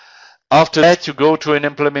 After that, you go to an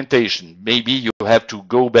implementation. Maybe you have to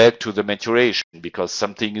go back to the maturation because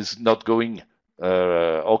something is not going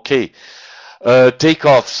okay. Take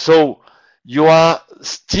off. So you are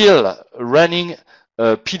still running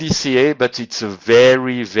PDCA, but it's a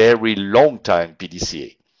very, very long time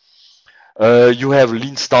PDCA. You have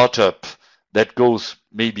lean startup that goes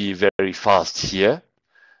maybe very fast here.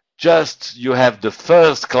 Just you have the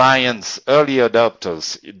first clients, early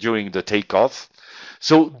adopters during the takeoff.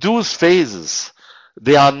 So those phases,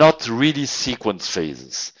 they are not really sequence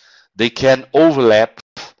phases. They can overlap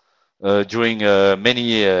during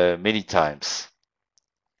many times.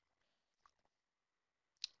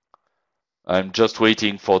 I'm just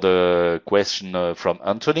waiting for the question from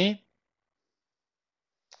Anthony.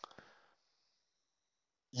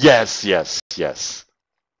 Yes.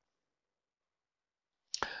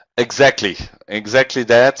 Exactly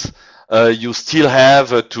that. You still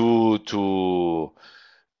have to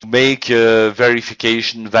make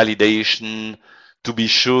verification, validation, to be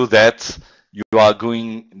sure that you are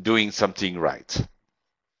doing something right.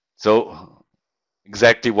 So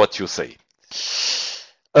exactly what you say.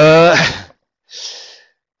 Uh,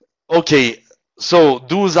 okay, so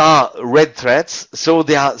those are red threads. So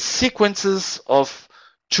they are sequences of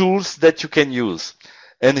tools that you can use.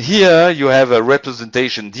 And here you have a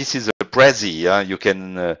representation. This is a Prezi. You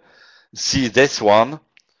can see this one.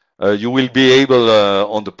 You will be able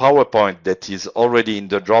on the PowerPoint that is already in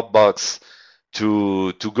the Dropbox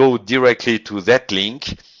to go directly to that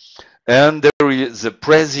link. And there is a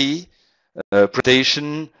Prezi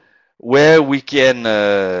presentation where we can,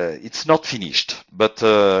 it's not finished, but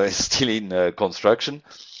it's still in construction.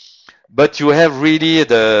 But you have really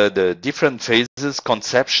the different phases: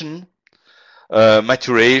 conception,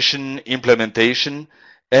 maturation, implementation,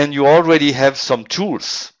 and you already have some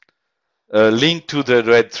tools linked to the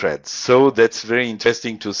red threads. So that's very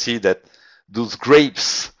interesting to see that those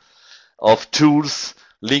grapes of tools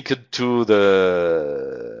linked to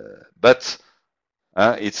the, but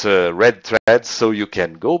it's a red thread, so you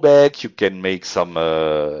can go back, you can make some,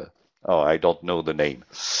 oh, I don't know the name,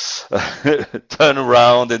 turn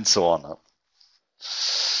around and so on.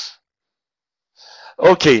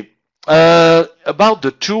 Okay, about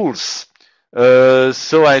the tools.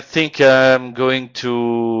 So I think I'm going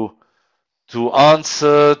to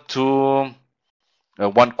answer to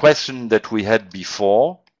one question that we had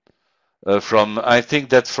before from, I think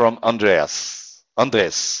that's from Andres.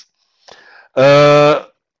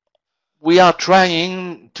 We are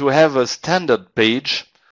trying to have a standard page.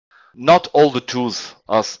 Not all the tools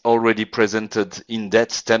are already presented in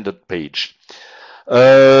that standard page.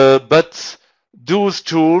 But those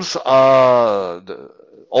tools are,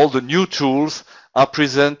 all the new tools are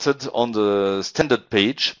presented on the standard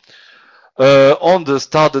page. On the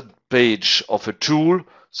started page of a tool,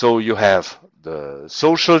 so you have the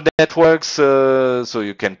social networks, so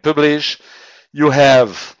you can publish. You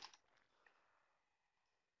have,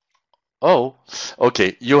 oh,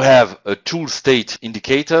 okay, you have a tool state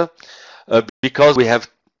indicator because we have,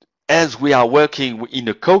 as we are working in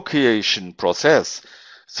a co-creation process,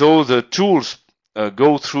 so the tools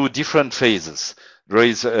go through different phases. There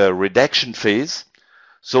is a redaction phase,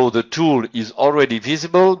 so the tool is already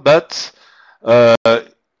visible, but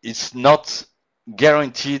it's not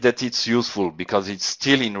guaranteed that it's useful because it's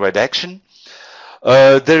still in redaction.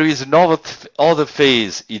 There is another other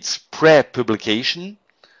phase, it's pre-publication.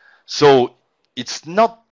 So it's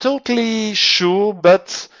not totally sure,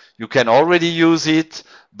 but you can already use it,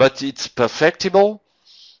 but it's perfectible.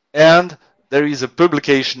 And there is a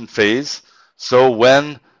publication phase. So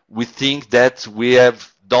when we think that we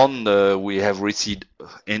have done, we have received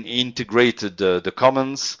and integrated the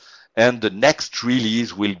comments, and the next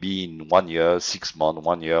release will be in 1 year, 6 months,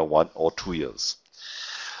 1 year, 1 or 2 years.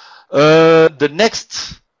 The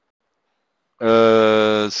next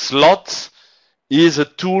slot is a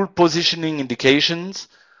tool positioning indications.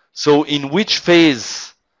 So in which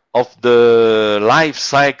phase of the life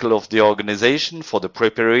cycle of the organization, for the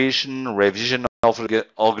preparation, revision of the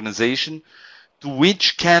organization, to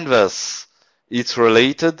which canvas it's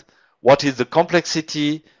related, what is the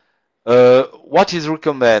complexity, what is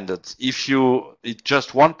recommended. If it's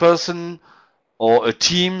just one person or a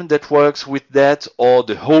team that works with that, or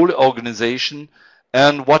the whole organization,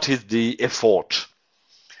 and what is the effort.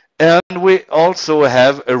 And we also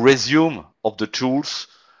have a resume of the tools,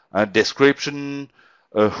 a description,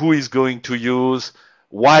 who is going to use,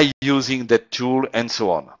 why using that tool, and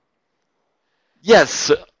so on.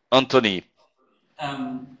 Yes, Anthony.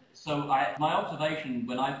 So my observation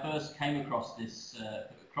when I first came across this,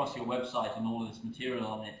 across your website and all of this material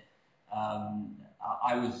on it,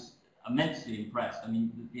 I was immensely impressed. I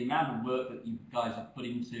mean, the amount of work that you guys have put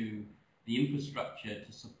into the infrastructure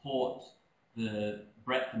to support the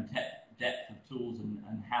breadth and depth of tools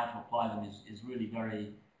and how to apply them is really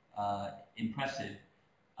very impressive.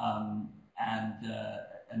 And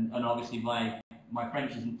obviously my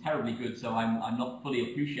French isn't terribly good, so I'm not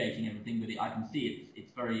fully appreciating everything, but I can see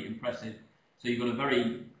it's very impressive. So you've got a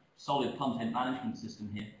very solid content management system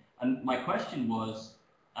here. And my question was,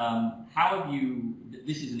 how have you,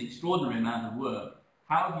 this is an extraordinary amount of work,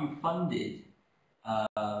 how have you funded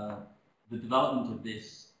the development of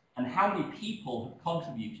this, and how many people have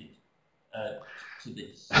contributed to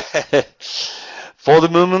this? For the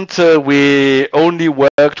moment, we only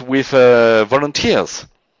worked with volunteers.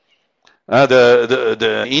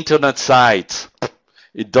 The internet site,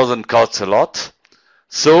 it doesn't cost a lot.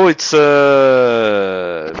 So it's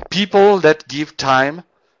people that give time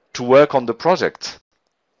to work on the project.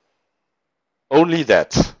 Only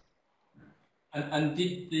that. And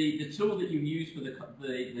did the tool that you use for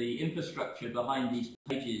the infrastructure behind these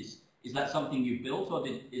pages, Is that something you built, or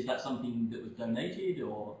is that something that was donated,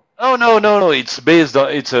 or? Oh, no. It's based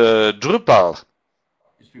on, it's a Drupal.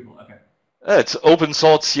 It's Drupal, okay. It's open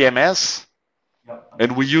source CMS. Yep, okay.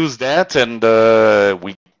 And we use that, and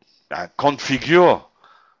we configure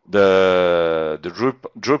the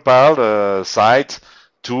Drupal site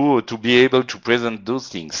to be able to present those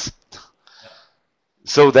things. Yep.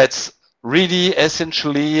 So that's really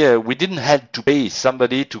essentially we didn't have to pay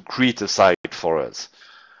somebody to create a site for us.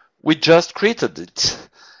 We just created it,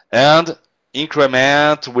 and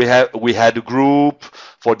increment. We had a group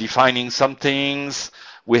for defining some things.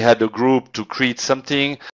 We had a group to create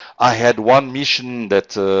something. I had one mission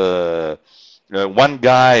that one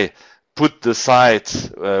guy put the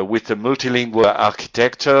site with a multilingual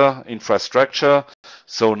architecture infrastructure.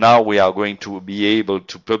 So now we are going to be able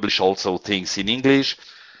to publish also things in English.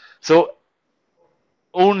 So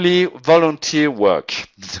only volunteer work.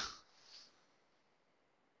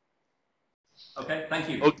 Okay, thank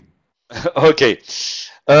you. Okay.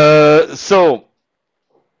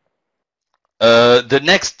 The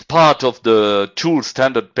next part of the tool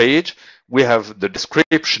standard page, we have the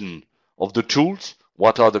description of the tools,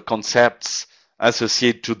 what are the concepts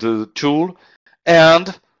associated to the tool,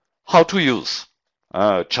 and how to use.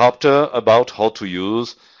 A chapter about how to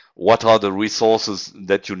use, what are the resources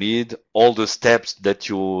that you need, all the steps that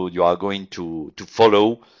you are going to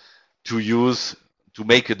follow to use, to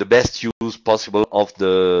make the best use possible of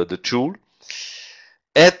the tool.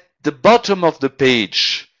 At the bottom of the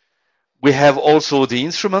page, we have also the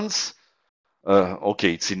instruments.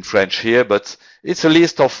 Okay, it's in French here, but it's a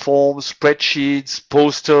list of forms, spreadsheets,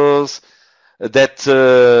 posters that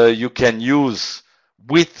you can use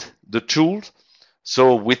with the tool.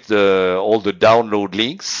 So with all the download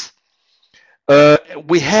links.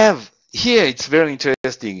 We have here, it's very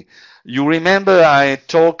interesting. You remember I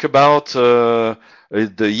talked about the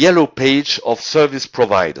yellow page of service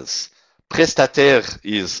providers. Prestataire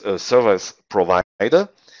is a service provider.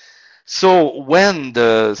 So when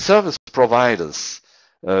the service providers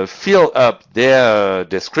fill up their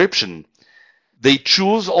description, they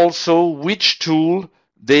choose also which tool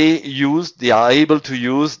they are able to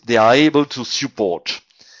use, they are able to support.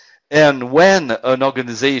 And when an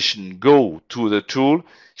organization goes to the tool,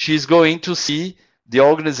 she's going to see the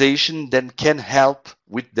organization that can help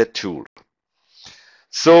with that tool.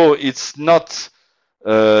 So it's not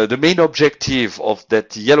the main objective of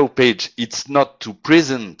that yellow page. It's not to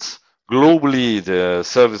present globally the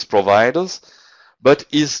service providers, but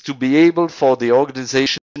is to be able for the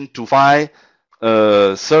organization to find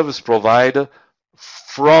a service provider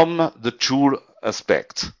from the tool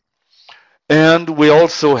aspect. And we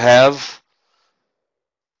also have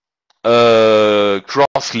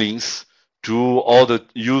cross links to other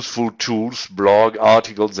useful tools, blog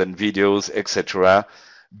articles and videos, etc.,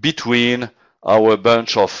 between our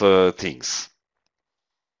bunch of things.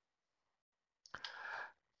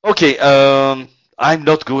 Okay, I'm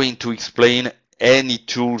not going to explain any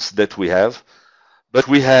tools that we have, but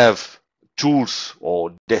we have tools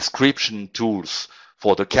or description tools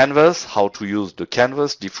for the canvas, how to use the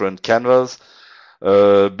canvas, different canvas,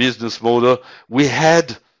 business model. We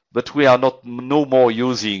had, but we are no more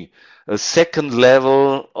using a second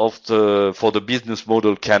level of for the business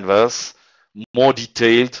model canvas, more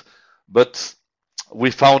detailed, but we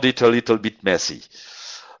found it a little bit messy.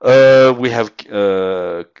 We have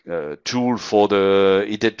a tool for the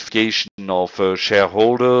identification of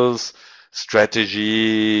shareholders,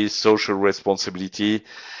 strategy, social responsibility,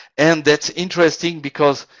 and that's interesting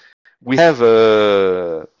because we have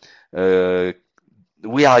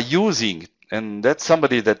we are using, and that's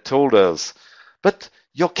somebody that told us, but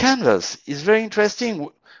your canvas is very interesting.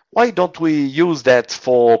 Why don't we use that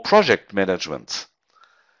for project management?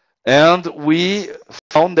 And we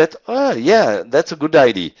found that, yeah, that's a good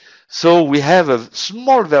idea. So we have a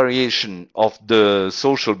small variation of the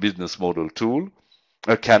social business model tool,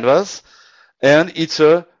 a canvas, and it's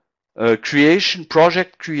a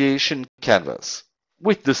project creation canvas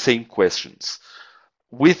with the same questions,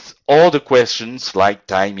 with all the questions like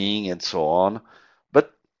timing and so on,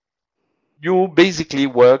 but you basically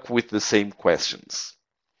work with the same questions.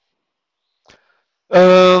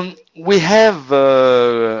 We have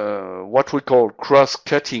what we call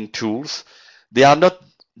cross-cutting tools. They are not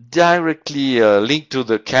directly linked to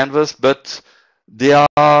the canvas, but they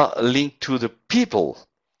are linked to the people,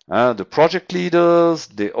 the project leaders,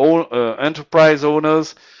 the enterprise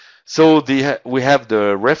owners. So we have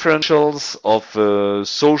the referentials of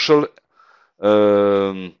social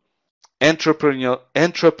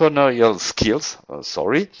entrepreneurial skills.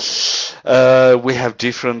 We have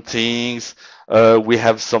different things. We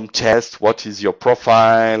have some tests. What is your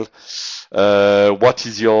profile? What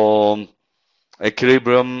is your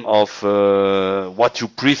equilibrium of what you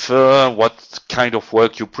prefer, what kind of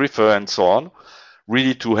work you prefer, and so on.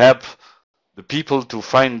 Really to help the people to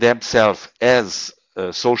find themselves as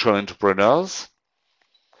social entrepreneurs.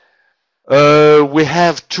 We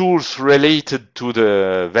have tools related to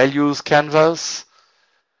the values canvas.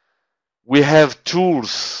 We have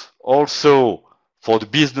tools also for the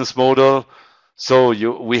business model. So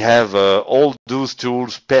we have all those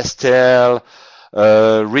tools, pastel,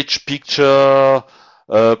 rich picture,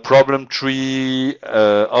 problem tree,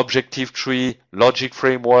 objective tree, logic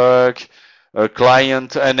framework,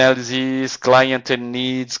 client analysis, client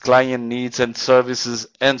needs and services,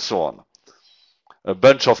 and so on. A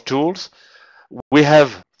bunch of tools. We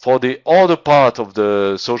have, for the other part of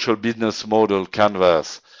the social business model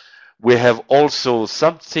canvas, we have also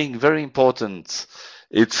something very important.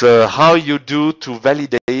 It's how you do to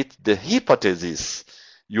validate the hypothesis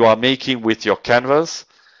you are making with your canvas.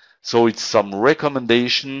 So it's some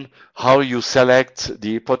recommendation how you select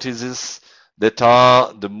the hypotheses that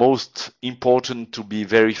are the most important to be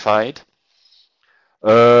verified.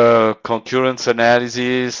 Concurrence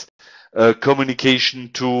analysis, communication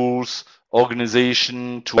tools,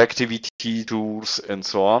 organization to activity tools, and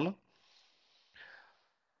so on.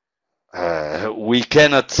 We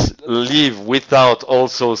cannot live without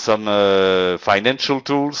also some financial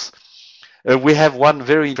tools. We have one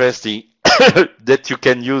very interesting that you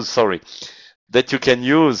can use. That you can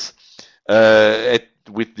use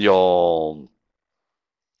with your.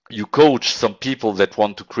 You coach some people that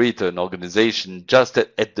want to create an organization. Just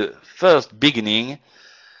at the first beginning,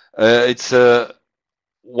 it's a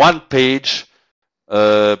one-page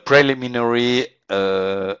preliminary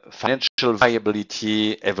financial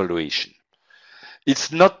viability evaluation.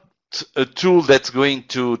 It's not a tool that's going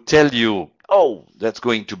to tell you, oh, that's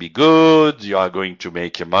going to be good, you are going to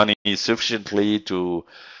make money sufficiently to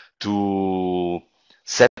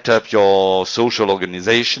set up your social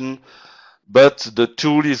organization, but the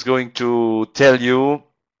tool is going to tell you,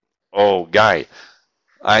 oh, guy,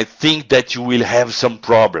 I think that you will have some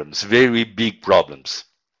problems, very big problems.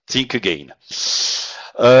 Think again.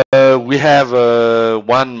 We have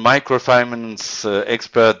one microfinance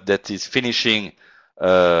expert that is finishing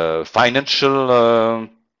financial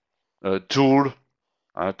tool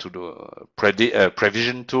to the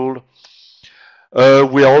prevision tool.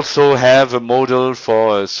 We also have a model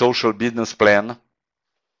for a social business plan.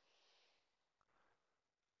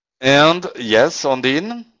 And yes,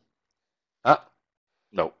 Ondine?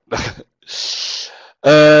 No.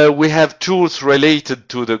 We have tools related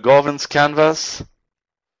to the governance canvas.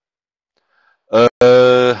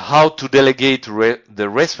 How to delegate the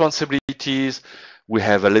responsibilities. We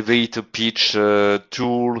have elevator pitch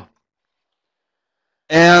tool.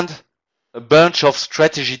 And a bunch of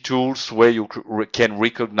strategy tools where you can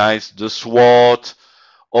recognize the SWOT,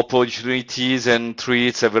 opportunities and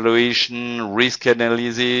threats evaluation, risk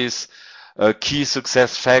analysis, key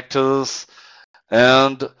success factors,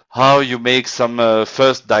 and how you make some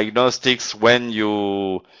first diagnostics when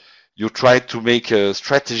you try to make a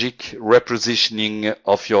strategic repositioning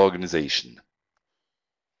of your organization.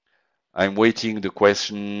 I'm waiting the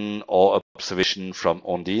question or observation from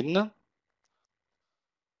Ondine.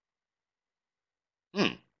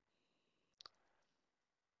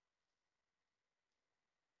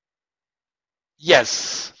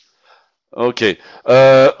 Yes. Okay.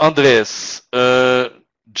 Andreas,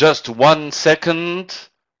 just 1 second.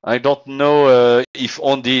 I don't know if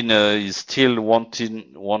Ondine is still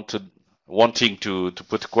wanting to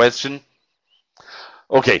put a question.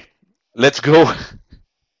 Okay, let's go.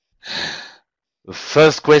 The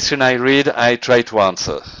first question I read, I try to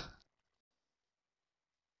answer.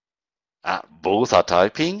 Both are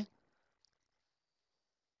typing.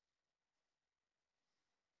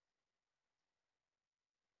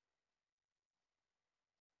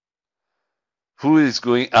 Who is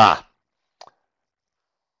going?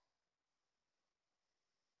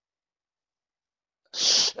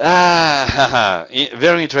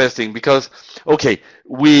 Very interesting, because okay,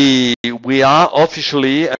 we are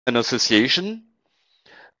officially an association.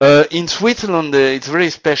 In Switzerland, it's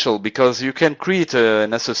very special because you can create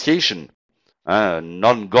an association,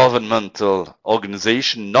 non-governmental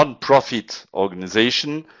organization, non-profit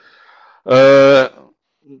organization.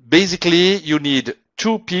 Basically, you need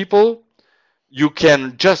 2 people. You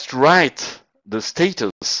can just write the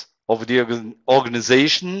status of the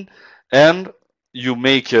organization, and you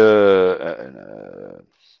make a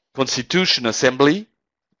constitution assembly.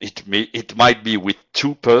 It might be with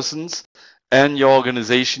 2 persons, and your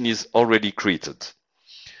organization is already created.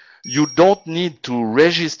 you don't need to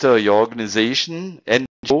register your organization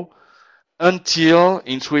NGO until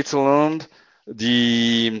in Switzerland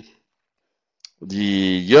the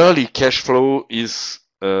yearly cash flow is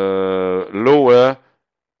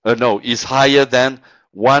is higher than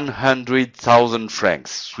 100,000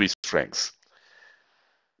 francs, Swiss francs.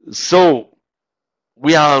 So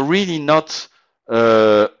we are really not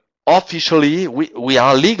officially, we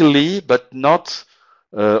are legally, but not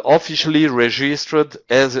officially registered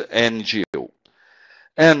as an NGO.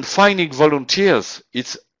 And finding volunteers,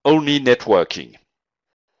 it's only networking.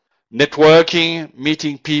 Networking,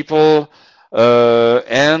 meeting people,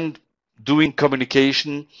 and doing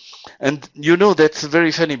communication. And you know, that's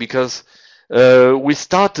very funny because we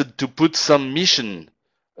started to put some mission.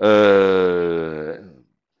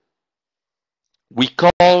 We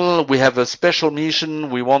have a special mission.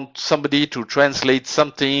 We want somebody to translate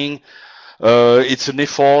something. It's an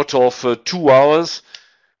effort of 2 hours.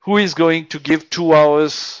 Who is going to give 2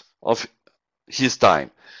 hours of his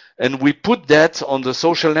time? And we put that on the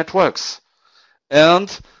social networks.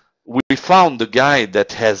 And we found the guy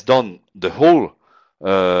that has done the whole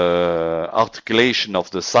articulation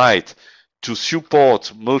of the site to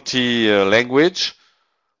support multi-language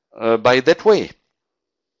by that way.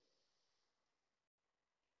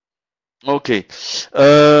 Okay.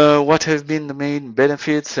 What have been the main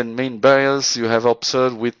benefits and main barriers you have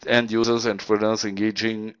observed with end users and entrepreneurs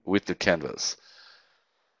engaging with the canvas?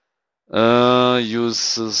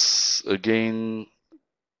 Users again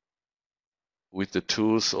with the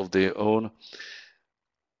tools of their own.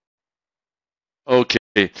 Okay.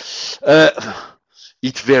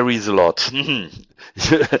 It varies a lot.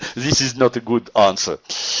 This is not a good answer.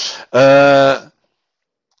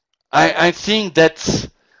 I think that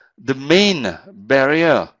the main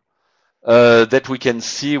barrier that we can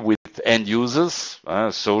see with end users,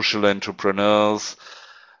 social entrepreneurs,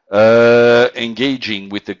 engaging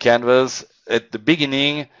with the canvas, at the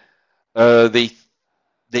beginning, they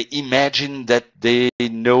imagine that they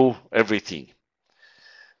know everything.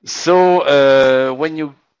 So when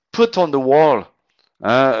you put on the wall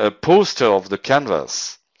a poster of the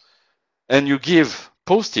canvas and you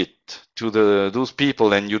post it to those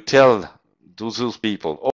people and you tell those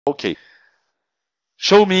people, oh, okay,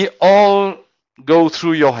 show me all go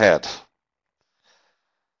through your head.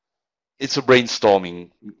 It's a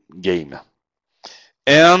brainstorming game.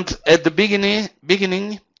 And at the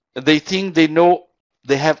beginning, they think they know,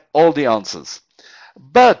 they have all the answers.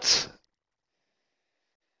 But,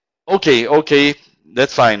 okay,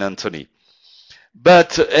 that's fine, Anthony.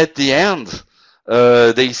 But at the end,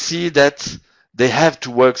 they see that they have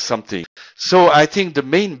to work something. So I think the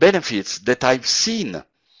main benefits that I've seen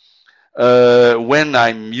when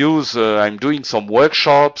I'm doing some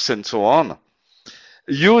workshops and so on,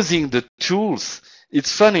 using the tools,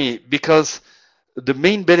 it's funny because the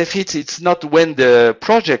main benefit, it's not when the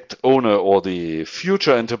project owner or the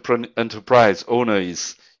future enterprise owner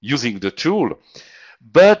is using the tool,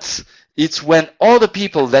 but it's when other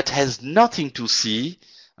people that has nothing to see,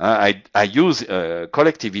 I use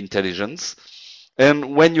collective intelligence,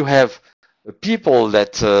 and when you have people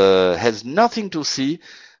that has nothing to see,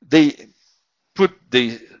 they put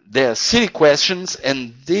their silly questions,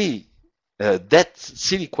 and that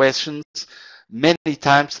silly questions many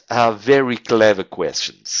times are very clever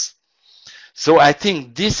questions. So I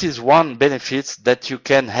think this is one benefit that you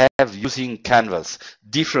can have using Canvas,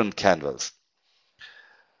 different Canvas.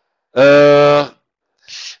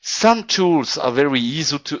 Some tools are very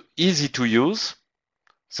easy to use,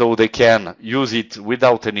 so they can use it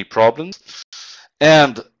without any problems.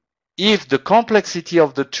 And if the complexity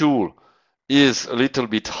of the tool is a little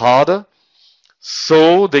bit harder,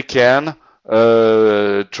 so they can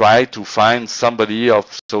try to find somebody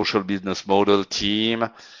of social business model team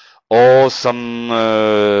or some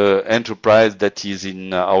enterprise that is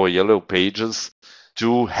in our yellow pages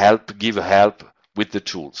to give help with the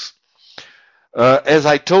tools. As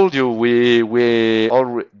I told you, we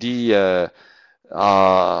already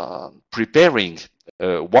are preparing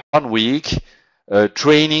 1 week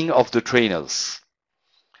training of the trainers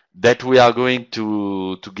that we are going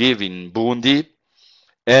to give in Burundi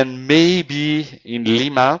and maybe in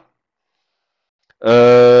Lima,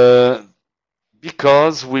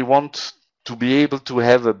 because we want to be able to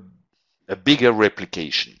have a bigger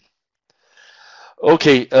replication.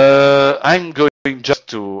 Okay, I'm going just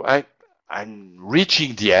to, I'm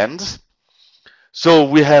reaching the end. So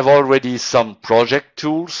we have already some project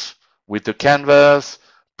tools with the Canvas,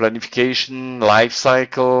 planification, life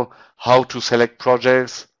cycle, how to select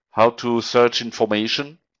projects, how to search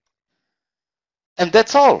information. And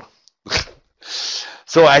that's all.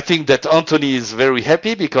 So I think that Anthony is very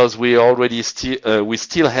happy because we already we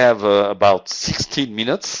still have about 16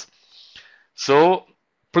 minutes. So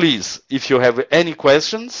please, if you have any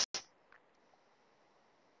questions,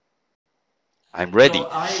 I'm ready.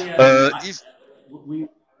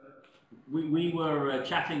 We were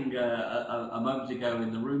chatting a moment ago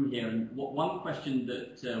in the room here, and one question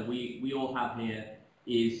that we all have here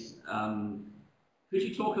is, could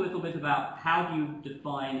you talk a little bit about how do you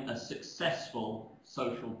define a successful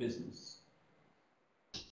social business?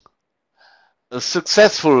 A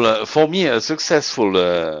successful, for me, a successful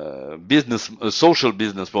social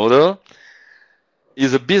business model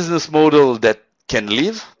is a business model that can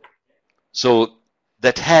live, so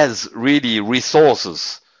that has really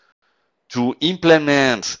resources to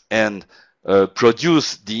implement and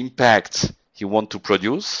produce the impact he wants to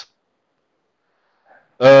produce.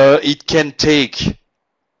 It can take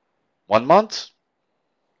 1 month,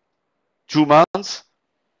 2 months,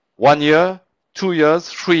 1 year, 2 years,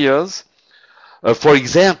 3 years. For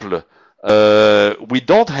example, we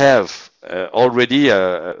don't have already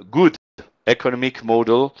a good economic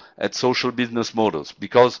model at social business models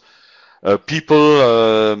because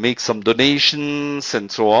people make some donations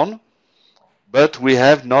and so on, but we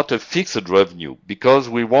have not a fixed revenue because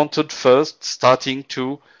we wanted first starting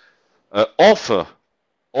to offer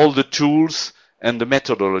all the tools and the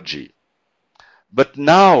methodology. But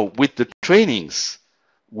now with the trainings,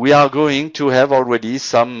 we are going to have already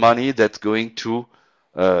some money that's going to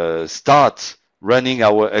start running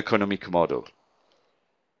our economic model.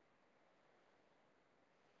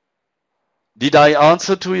 Did I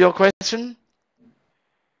answer to your question?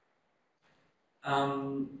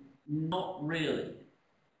 Not really.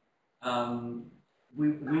 We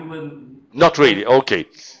were... Not really, okay.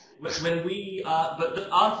 When we, but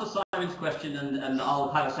just answer Simon's question and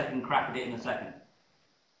I'll have a second crack at it in a second.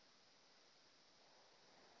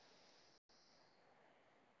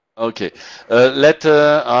 Okay.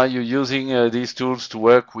 Are you using these tools to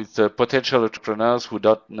work with potential entrepreneurs who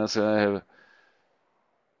don't necessarily have...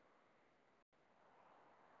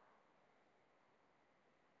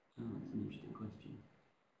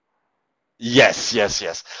 Yes.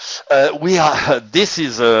 We are. This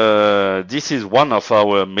is one of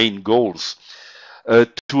our main goals,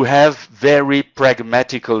 to have very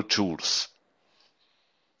pragmatical tools.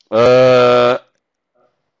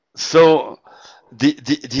 So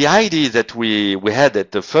the idea that we had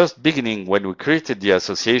at the first beginning when we created the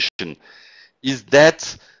association is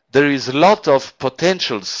that there is a lot of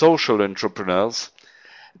potential social entrepreneurs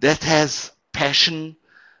that has passion,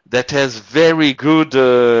 that has very good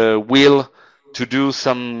will to do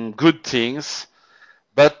some good things,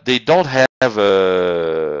 but they don't have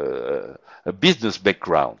a business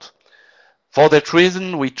background. For that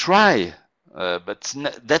reason, we try, but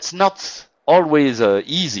that's not always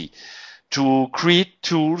easy to create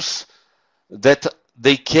tools that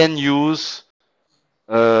they can use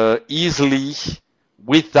easily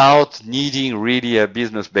without needing really a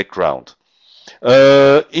business background.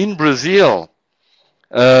 In Brazil,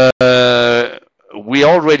 we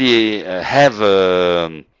already have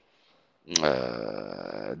the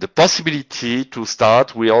possibility to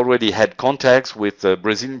start. We already had contacts with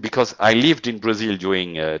Brazil because I lived in Brazil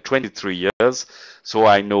during 23 years, so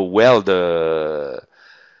I know well the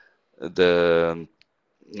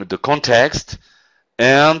context,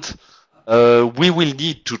 and we will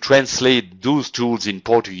need to translate those tools in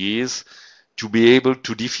Portuguese to be able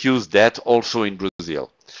to diffuse that also in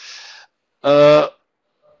Brazil.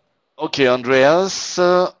 Okay, Andreas.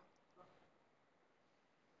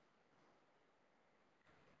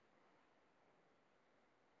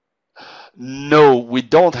 No, we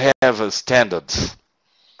don't have a standard.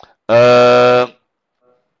 I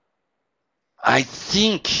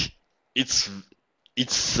think it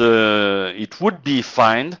would be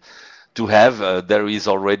fine to have. There is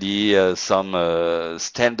already some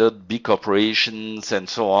standard big corporations and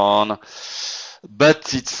so on,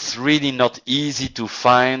 but it's really not easy to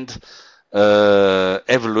find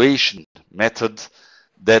evaluation method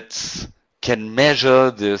that can measure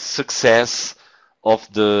the success of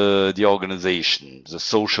the organization, the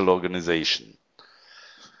social organization.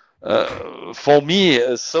 For me,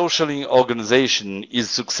 a social organization is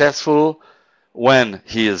successful when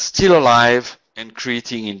he is still alive and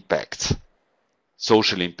creating impact,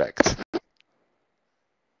 social impact.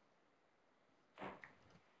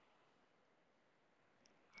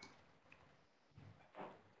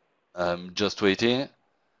 I'm just waiting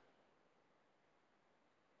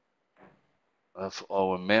of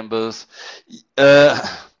our members.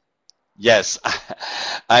 Yes,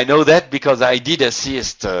 I know that because I did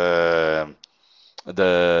assist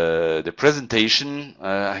the presentation.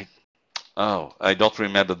 I don't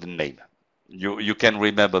remember the name. You can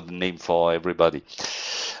remember the name for everybody,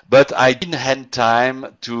 but I didn't have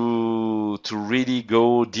time to really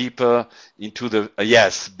go deeper into the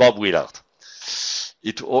yes, Bob Willard.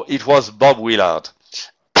 It was Bob Willard,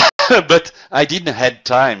 but I didn't have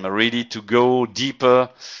time really to go deeper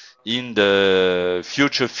in the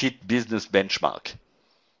future fit business benchmark.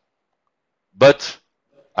 But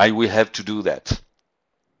I will have to do that.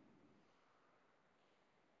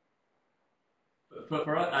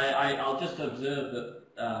 For I'll just observe that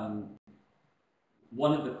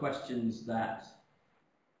one of the questions that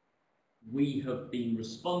we have been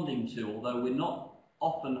responding to, although we're not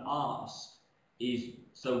often asked, is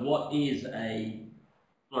so what is a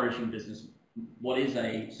flourishing business? What is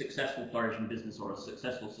a successful flourishing business, or a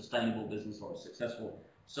successful sustainable business, or a successful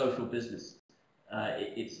social business?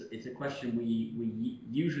 It's a question we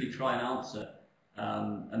usually try and answer,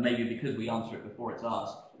 and maybe because we answer it before it's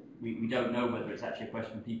asked, we don't know whether it's actually a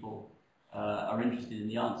question people are interested in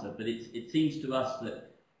the answer. But it seems to us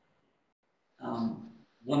that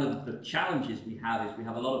one of the challenges we have is we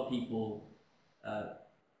have a lot of people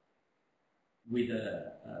we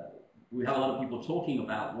have a lot of people talking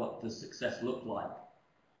about what does success look like,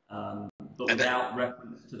 but without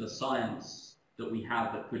reference to the science that we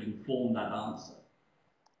have that could inform that answer.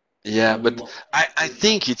 Yeah, but I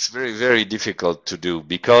think it's very, very difficult to do,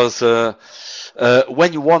 because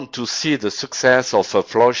when you want to see the success of a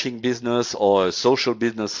flourishing business or a social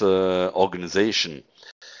business organization,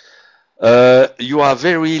 you are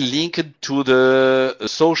very linked to the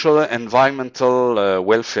social environmental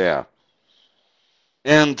welfare.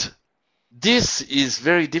 And this is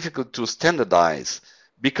very difficult to standardize,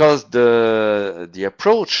 because the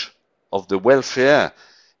approach of the welfare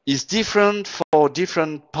is different for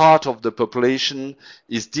different part of the population,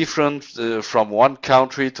 is different from one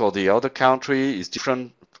country to the other country, is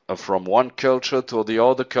different from one culture to the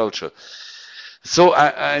other culture. So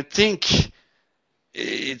I think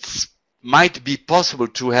it might be possible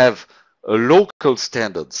to have a local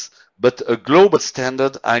standards, but a global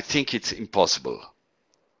standard, I think it's impossible.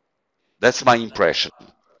 That's my impression.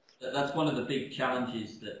 That's one of the big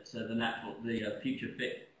challenges that the Future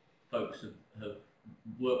Fit folks have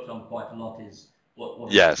worked on quite a lot, is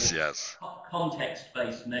what Yes,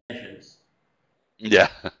 context-based measures. Yeah.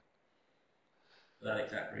 For that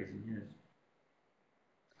exact reason, yes.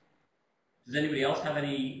 Does anybody else have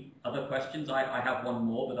any other questions? I have one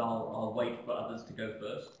more, but I'll wait for others to go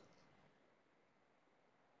first.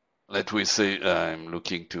 Let me see. I'm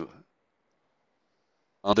looking to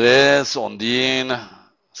Andres, Ondine,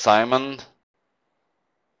 Simon.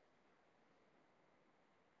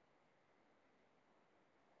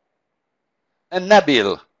 And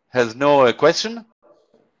Nabil has no question.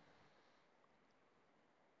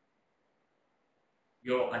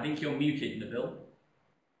 I think you're muted, Nabil.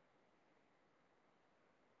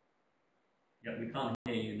 Yeah, we can't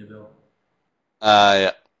hear you, Nabil.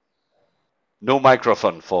 Yeah. No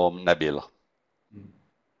microphone for Nabil.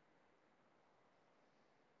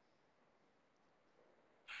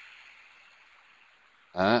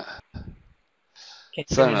 Can you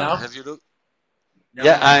Simon, hear me now? have you looked? No,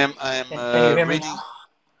 Yeah, I am. Can you hear me reading. now?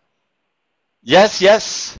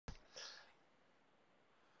 Yes.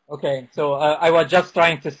 Okay, so I was just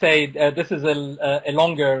trying to say this is a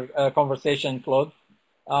longer conversation, Claude,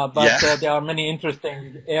 but there are many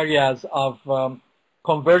interesting areas of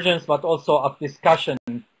convergence, but also of discussion.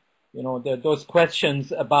 You know, those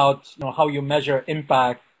questions about how you measure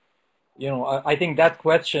impact. I think that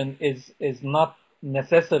question is not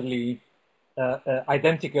necessarily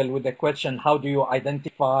identical with the question, how do you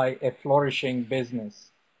identify a flourishing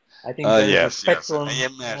business? I think there is a spectrum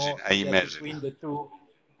I imagine. Between the two,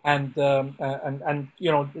 and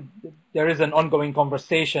there is an ongoing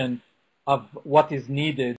conversation of what is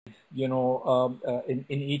needed, in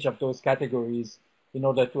each of those categories in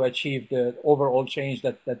order to achieve the overall change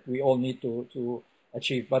that we all need to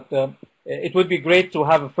achieve. But it would be great to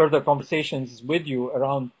have further conversations with you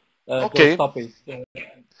around those topics.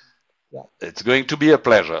 Yeah. It's going to be a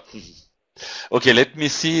pleasure. Okay, let me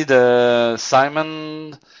see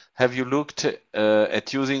Simon. Have you looked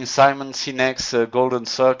at using Simon Sinek's golden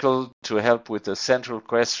circle to help with the central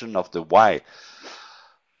question of the why?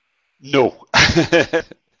 No.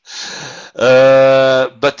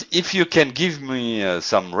 But if you can give me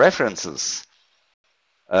some references,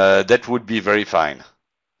 that would be very fine.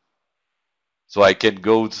 So I can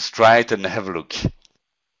go straight and have a look.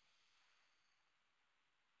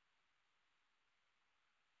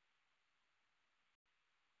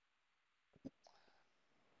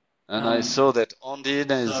 And I saw that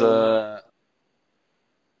Ondine is...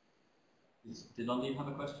 Did Ondine have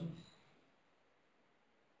a question?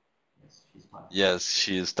 Yes, she's typing. Yes,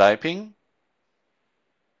 she is typing.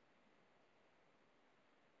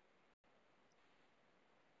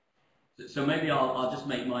 So maybe I'll just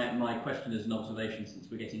make my question as an observation, since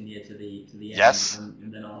we're getting near to the end. Yes.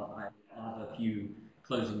 And then I'll have a few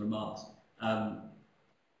closing remarks.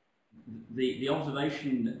 The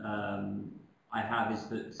observation I have is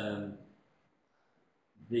that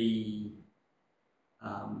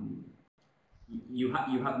you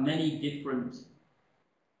have many different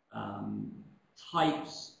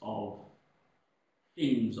types of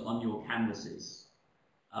things on your canvases,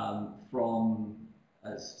 from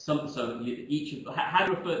each of, how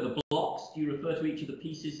do you refer to the blocks? Do you refer to each of the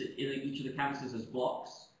pieces in each of the canvases as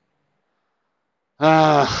blocks?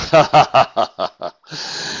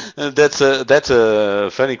 That's a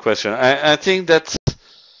funny question. I think that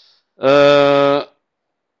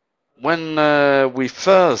when we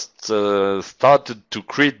first started to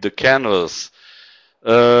create the canvas,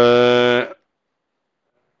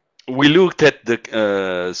 we looked at the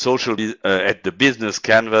at the business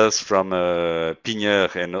canvas from Pigneur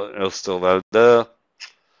and Osterwalder.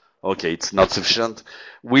 Okay, it's not sufficient.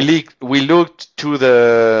 We looked to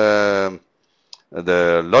the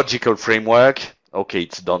logical framework. Okay,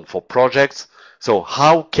 it's done for projects. So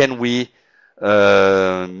how can we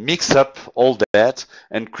mix up all that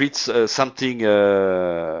and create something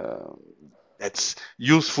that's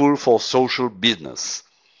useful for social business?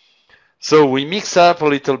 So we mix up a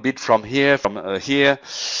little bit from here, the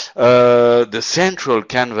central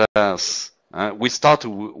canvas. We start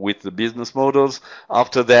with the business models.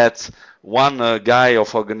 After that, one guy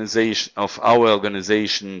of our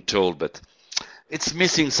organization told, but it's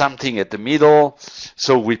missing something at the middle.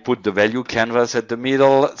 So we put the value canvas at the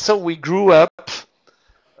middle. So we grew up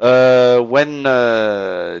during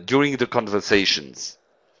the conversations.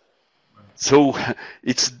 So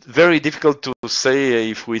it's very difficult to say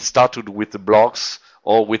if we started with the blocks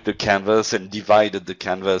or with the canvas and divided the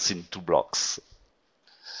canvas into blocks.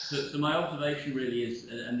 So my observation really is,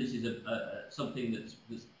 and this is something that's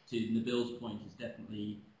to Nabil's point, is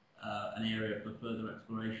definitely an area for further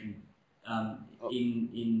exploration.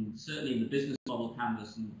 Certainly in the business model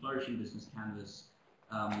canvas and the flourishing business canvas,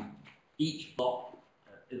 each block,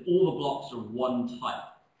 all the blocks are one type.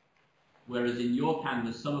 Whereas in your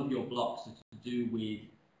canvas, some of your blocks are to do with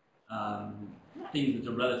things that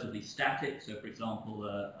are relatively static. So, for example,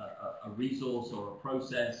 a resource or a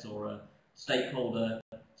process or a stakeholder.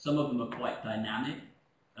 Some of them are quite dynamic.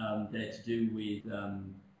 They're to do with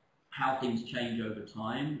how things change over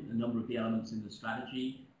time. A number of the elements in the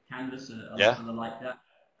strategy canvas are kind of like that.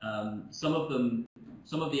 Some of the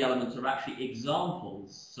elements are actually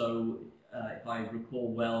examples. So, if I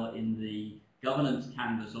recall well, in the governance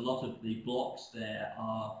canvas, a lot of the blocks there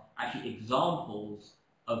are actually examples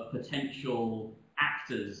of potential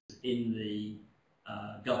actors in the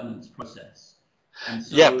governance process. And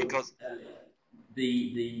so because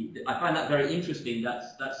I find that very interesting.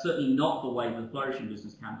 That's certainly not the way the flourishing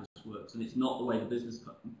business canvas works, and it's not the way the business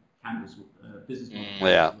canvas business model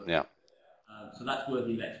canvas works. So that's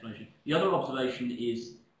worthy of explanation. The other observation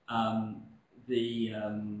is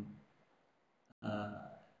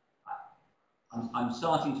I'm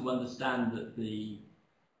starting to understand that the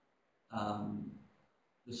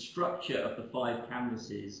structure of the 5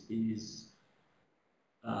 canvases is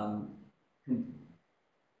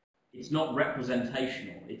it's not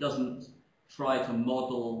representational. It doesn't try to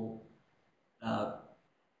model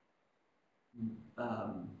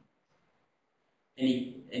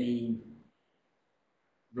any.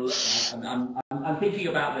 I'm thinking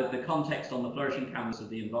about the context on the flourishing canvas of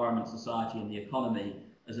the environment, society, and the economy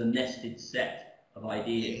as a nested set of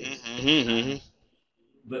ideas.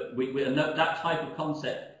 But that type of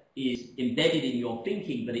concept is embedded in your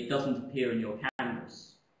thinking, but it doesn't appear in your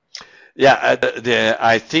canvas. Yeah,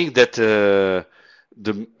 I think that the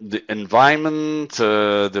environment,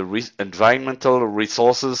 environmental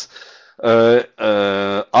resources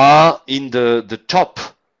are in the top,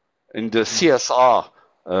 in the CSR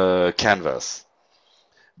canvas,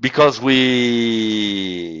 because we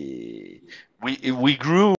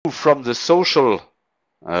grew from the social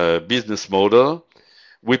business model.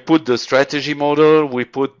 We put the strategy model, we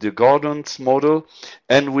put the governance model,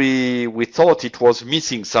 and we thought it was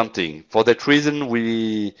missing something. For that reason,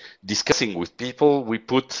 we discussing with people, we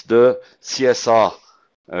put the CSR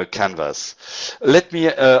canvas. Let me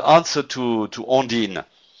answer to Ondine.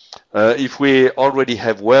 If we already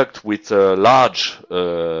have worked with a large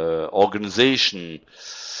organization,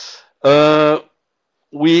 it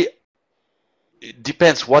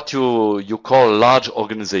depends what you call large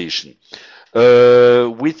organization.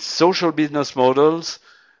 With social business models,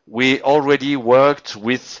 we already worked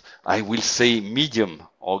with, I will say, medium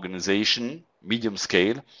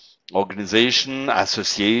scale organization,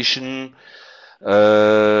 association,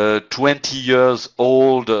 20 years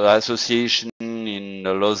old association in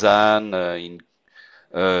Lausanne,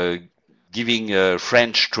 giving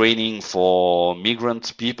French training for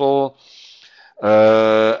migrant people.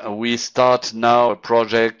 We start now a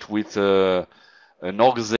project with an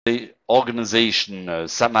organization,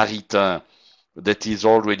 Samaritain, that is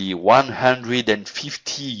already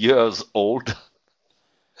 150 years old,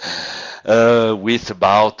 with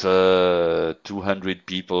about 200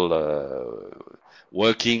 people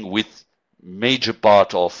working with major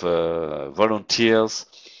part of volunteers,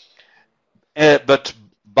 but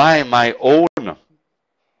by my own,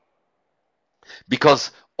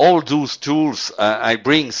 because all those tools, I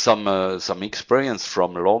bring some experience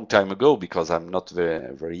from a long time ago, because I'm not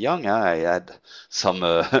very young. I had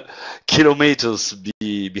some kilometers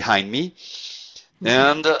behind me,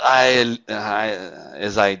 and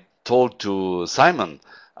as I told to Simon,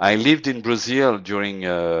 I lived in Brazil during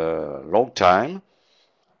a long time,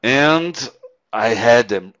 and I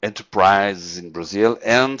had an enterprise in Brazil.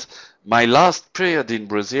 And my last period in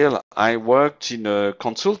Brazil, I worked in a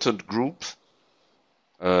consultant group.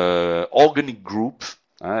 Organic group.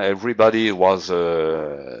 Everybody was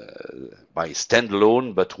by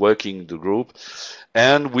standalone, but working the group,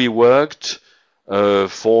 and we worked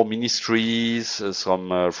for ministries,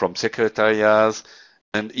 some from secretariats,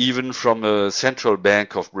 and even from Central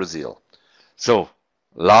Bank of Brazil. So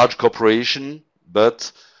large corporation,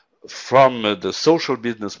 but from the social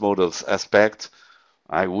business models aspect,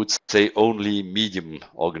 I would say only medium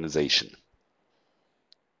organization.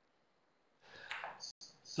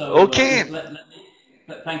 So, okay.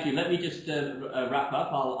 Thank you. Let me just wrap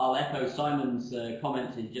up. I'll echo Simon's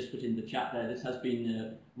comment he just put in the chat there. This has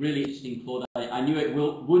been really interesting, Claude. I knew it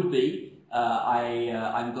would be.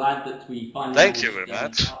 I'm glad that we finally Thank you very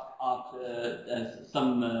much. After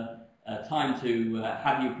some time to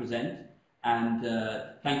have you present. And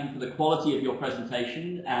thank you for the quality of your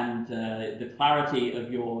presentation and the clarity of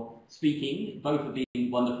your speaking. Both have been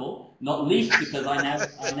wonderful. Not least because I know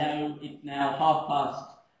it's now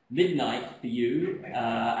midnight for you,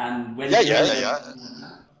 and when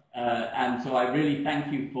and so I really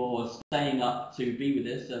thank you for staying up to be with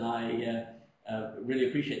us, and I really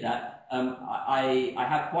appreciate that. I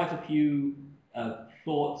have quite a few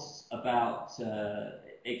thoughts about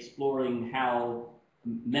exploring how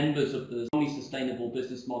members of the Strongly Sustainable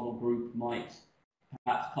Business Model Group might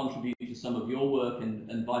perhaps contribute to some of your work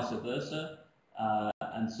and vice versa,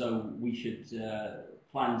 and so we should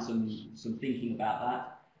plan some thinking about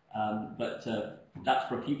that. But that's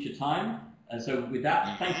for a future time. So with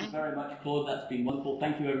that, thank you very much, Claude. That's been wonderful.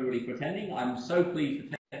 Thank you, everybody, for attending. I'm so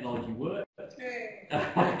pleased the technology worked.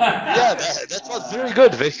 Yeah, that was very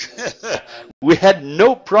good, Vic. We had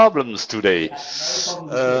no problems today. So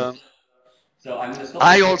I'm going to stop.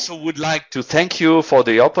 I also would like to thank you for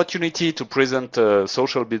the opportunity to present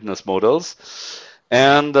social business models,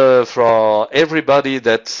 and for everybody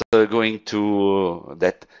that's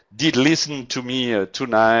that did listen to me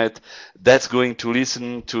tonight, that's going to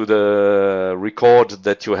listen to the record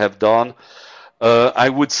that you have done. I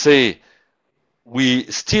would say we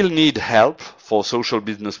still need help for social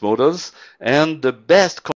business models, and the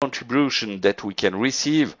best contribution that we can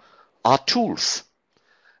receive are tools,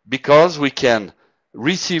 because we can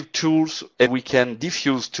receive tools and we can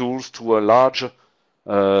diffuse tools to a large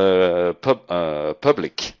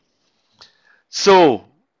public. So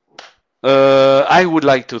I would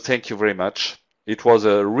like to thank you very much. It was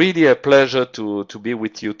really a pleasure to be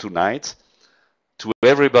with you tonight, to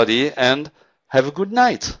everybody, and have a good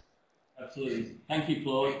night. Absolutely. Thank you,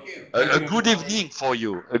 Claude. A good evening for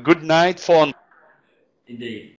you. A good night for... Indeed.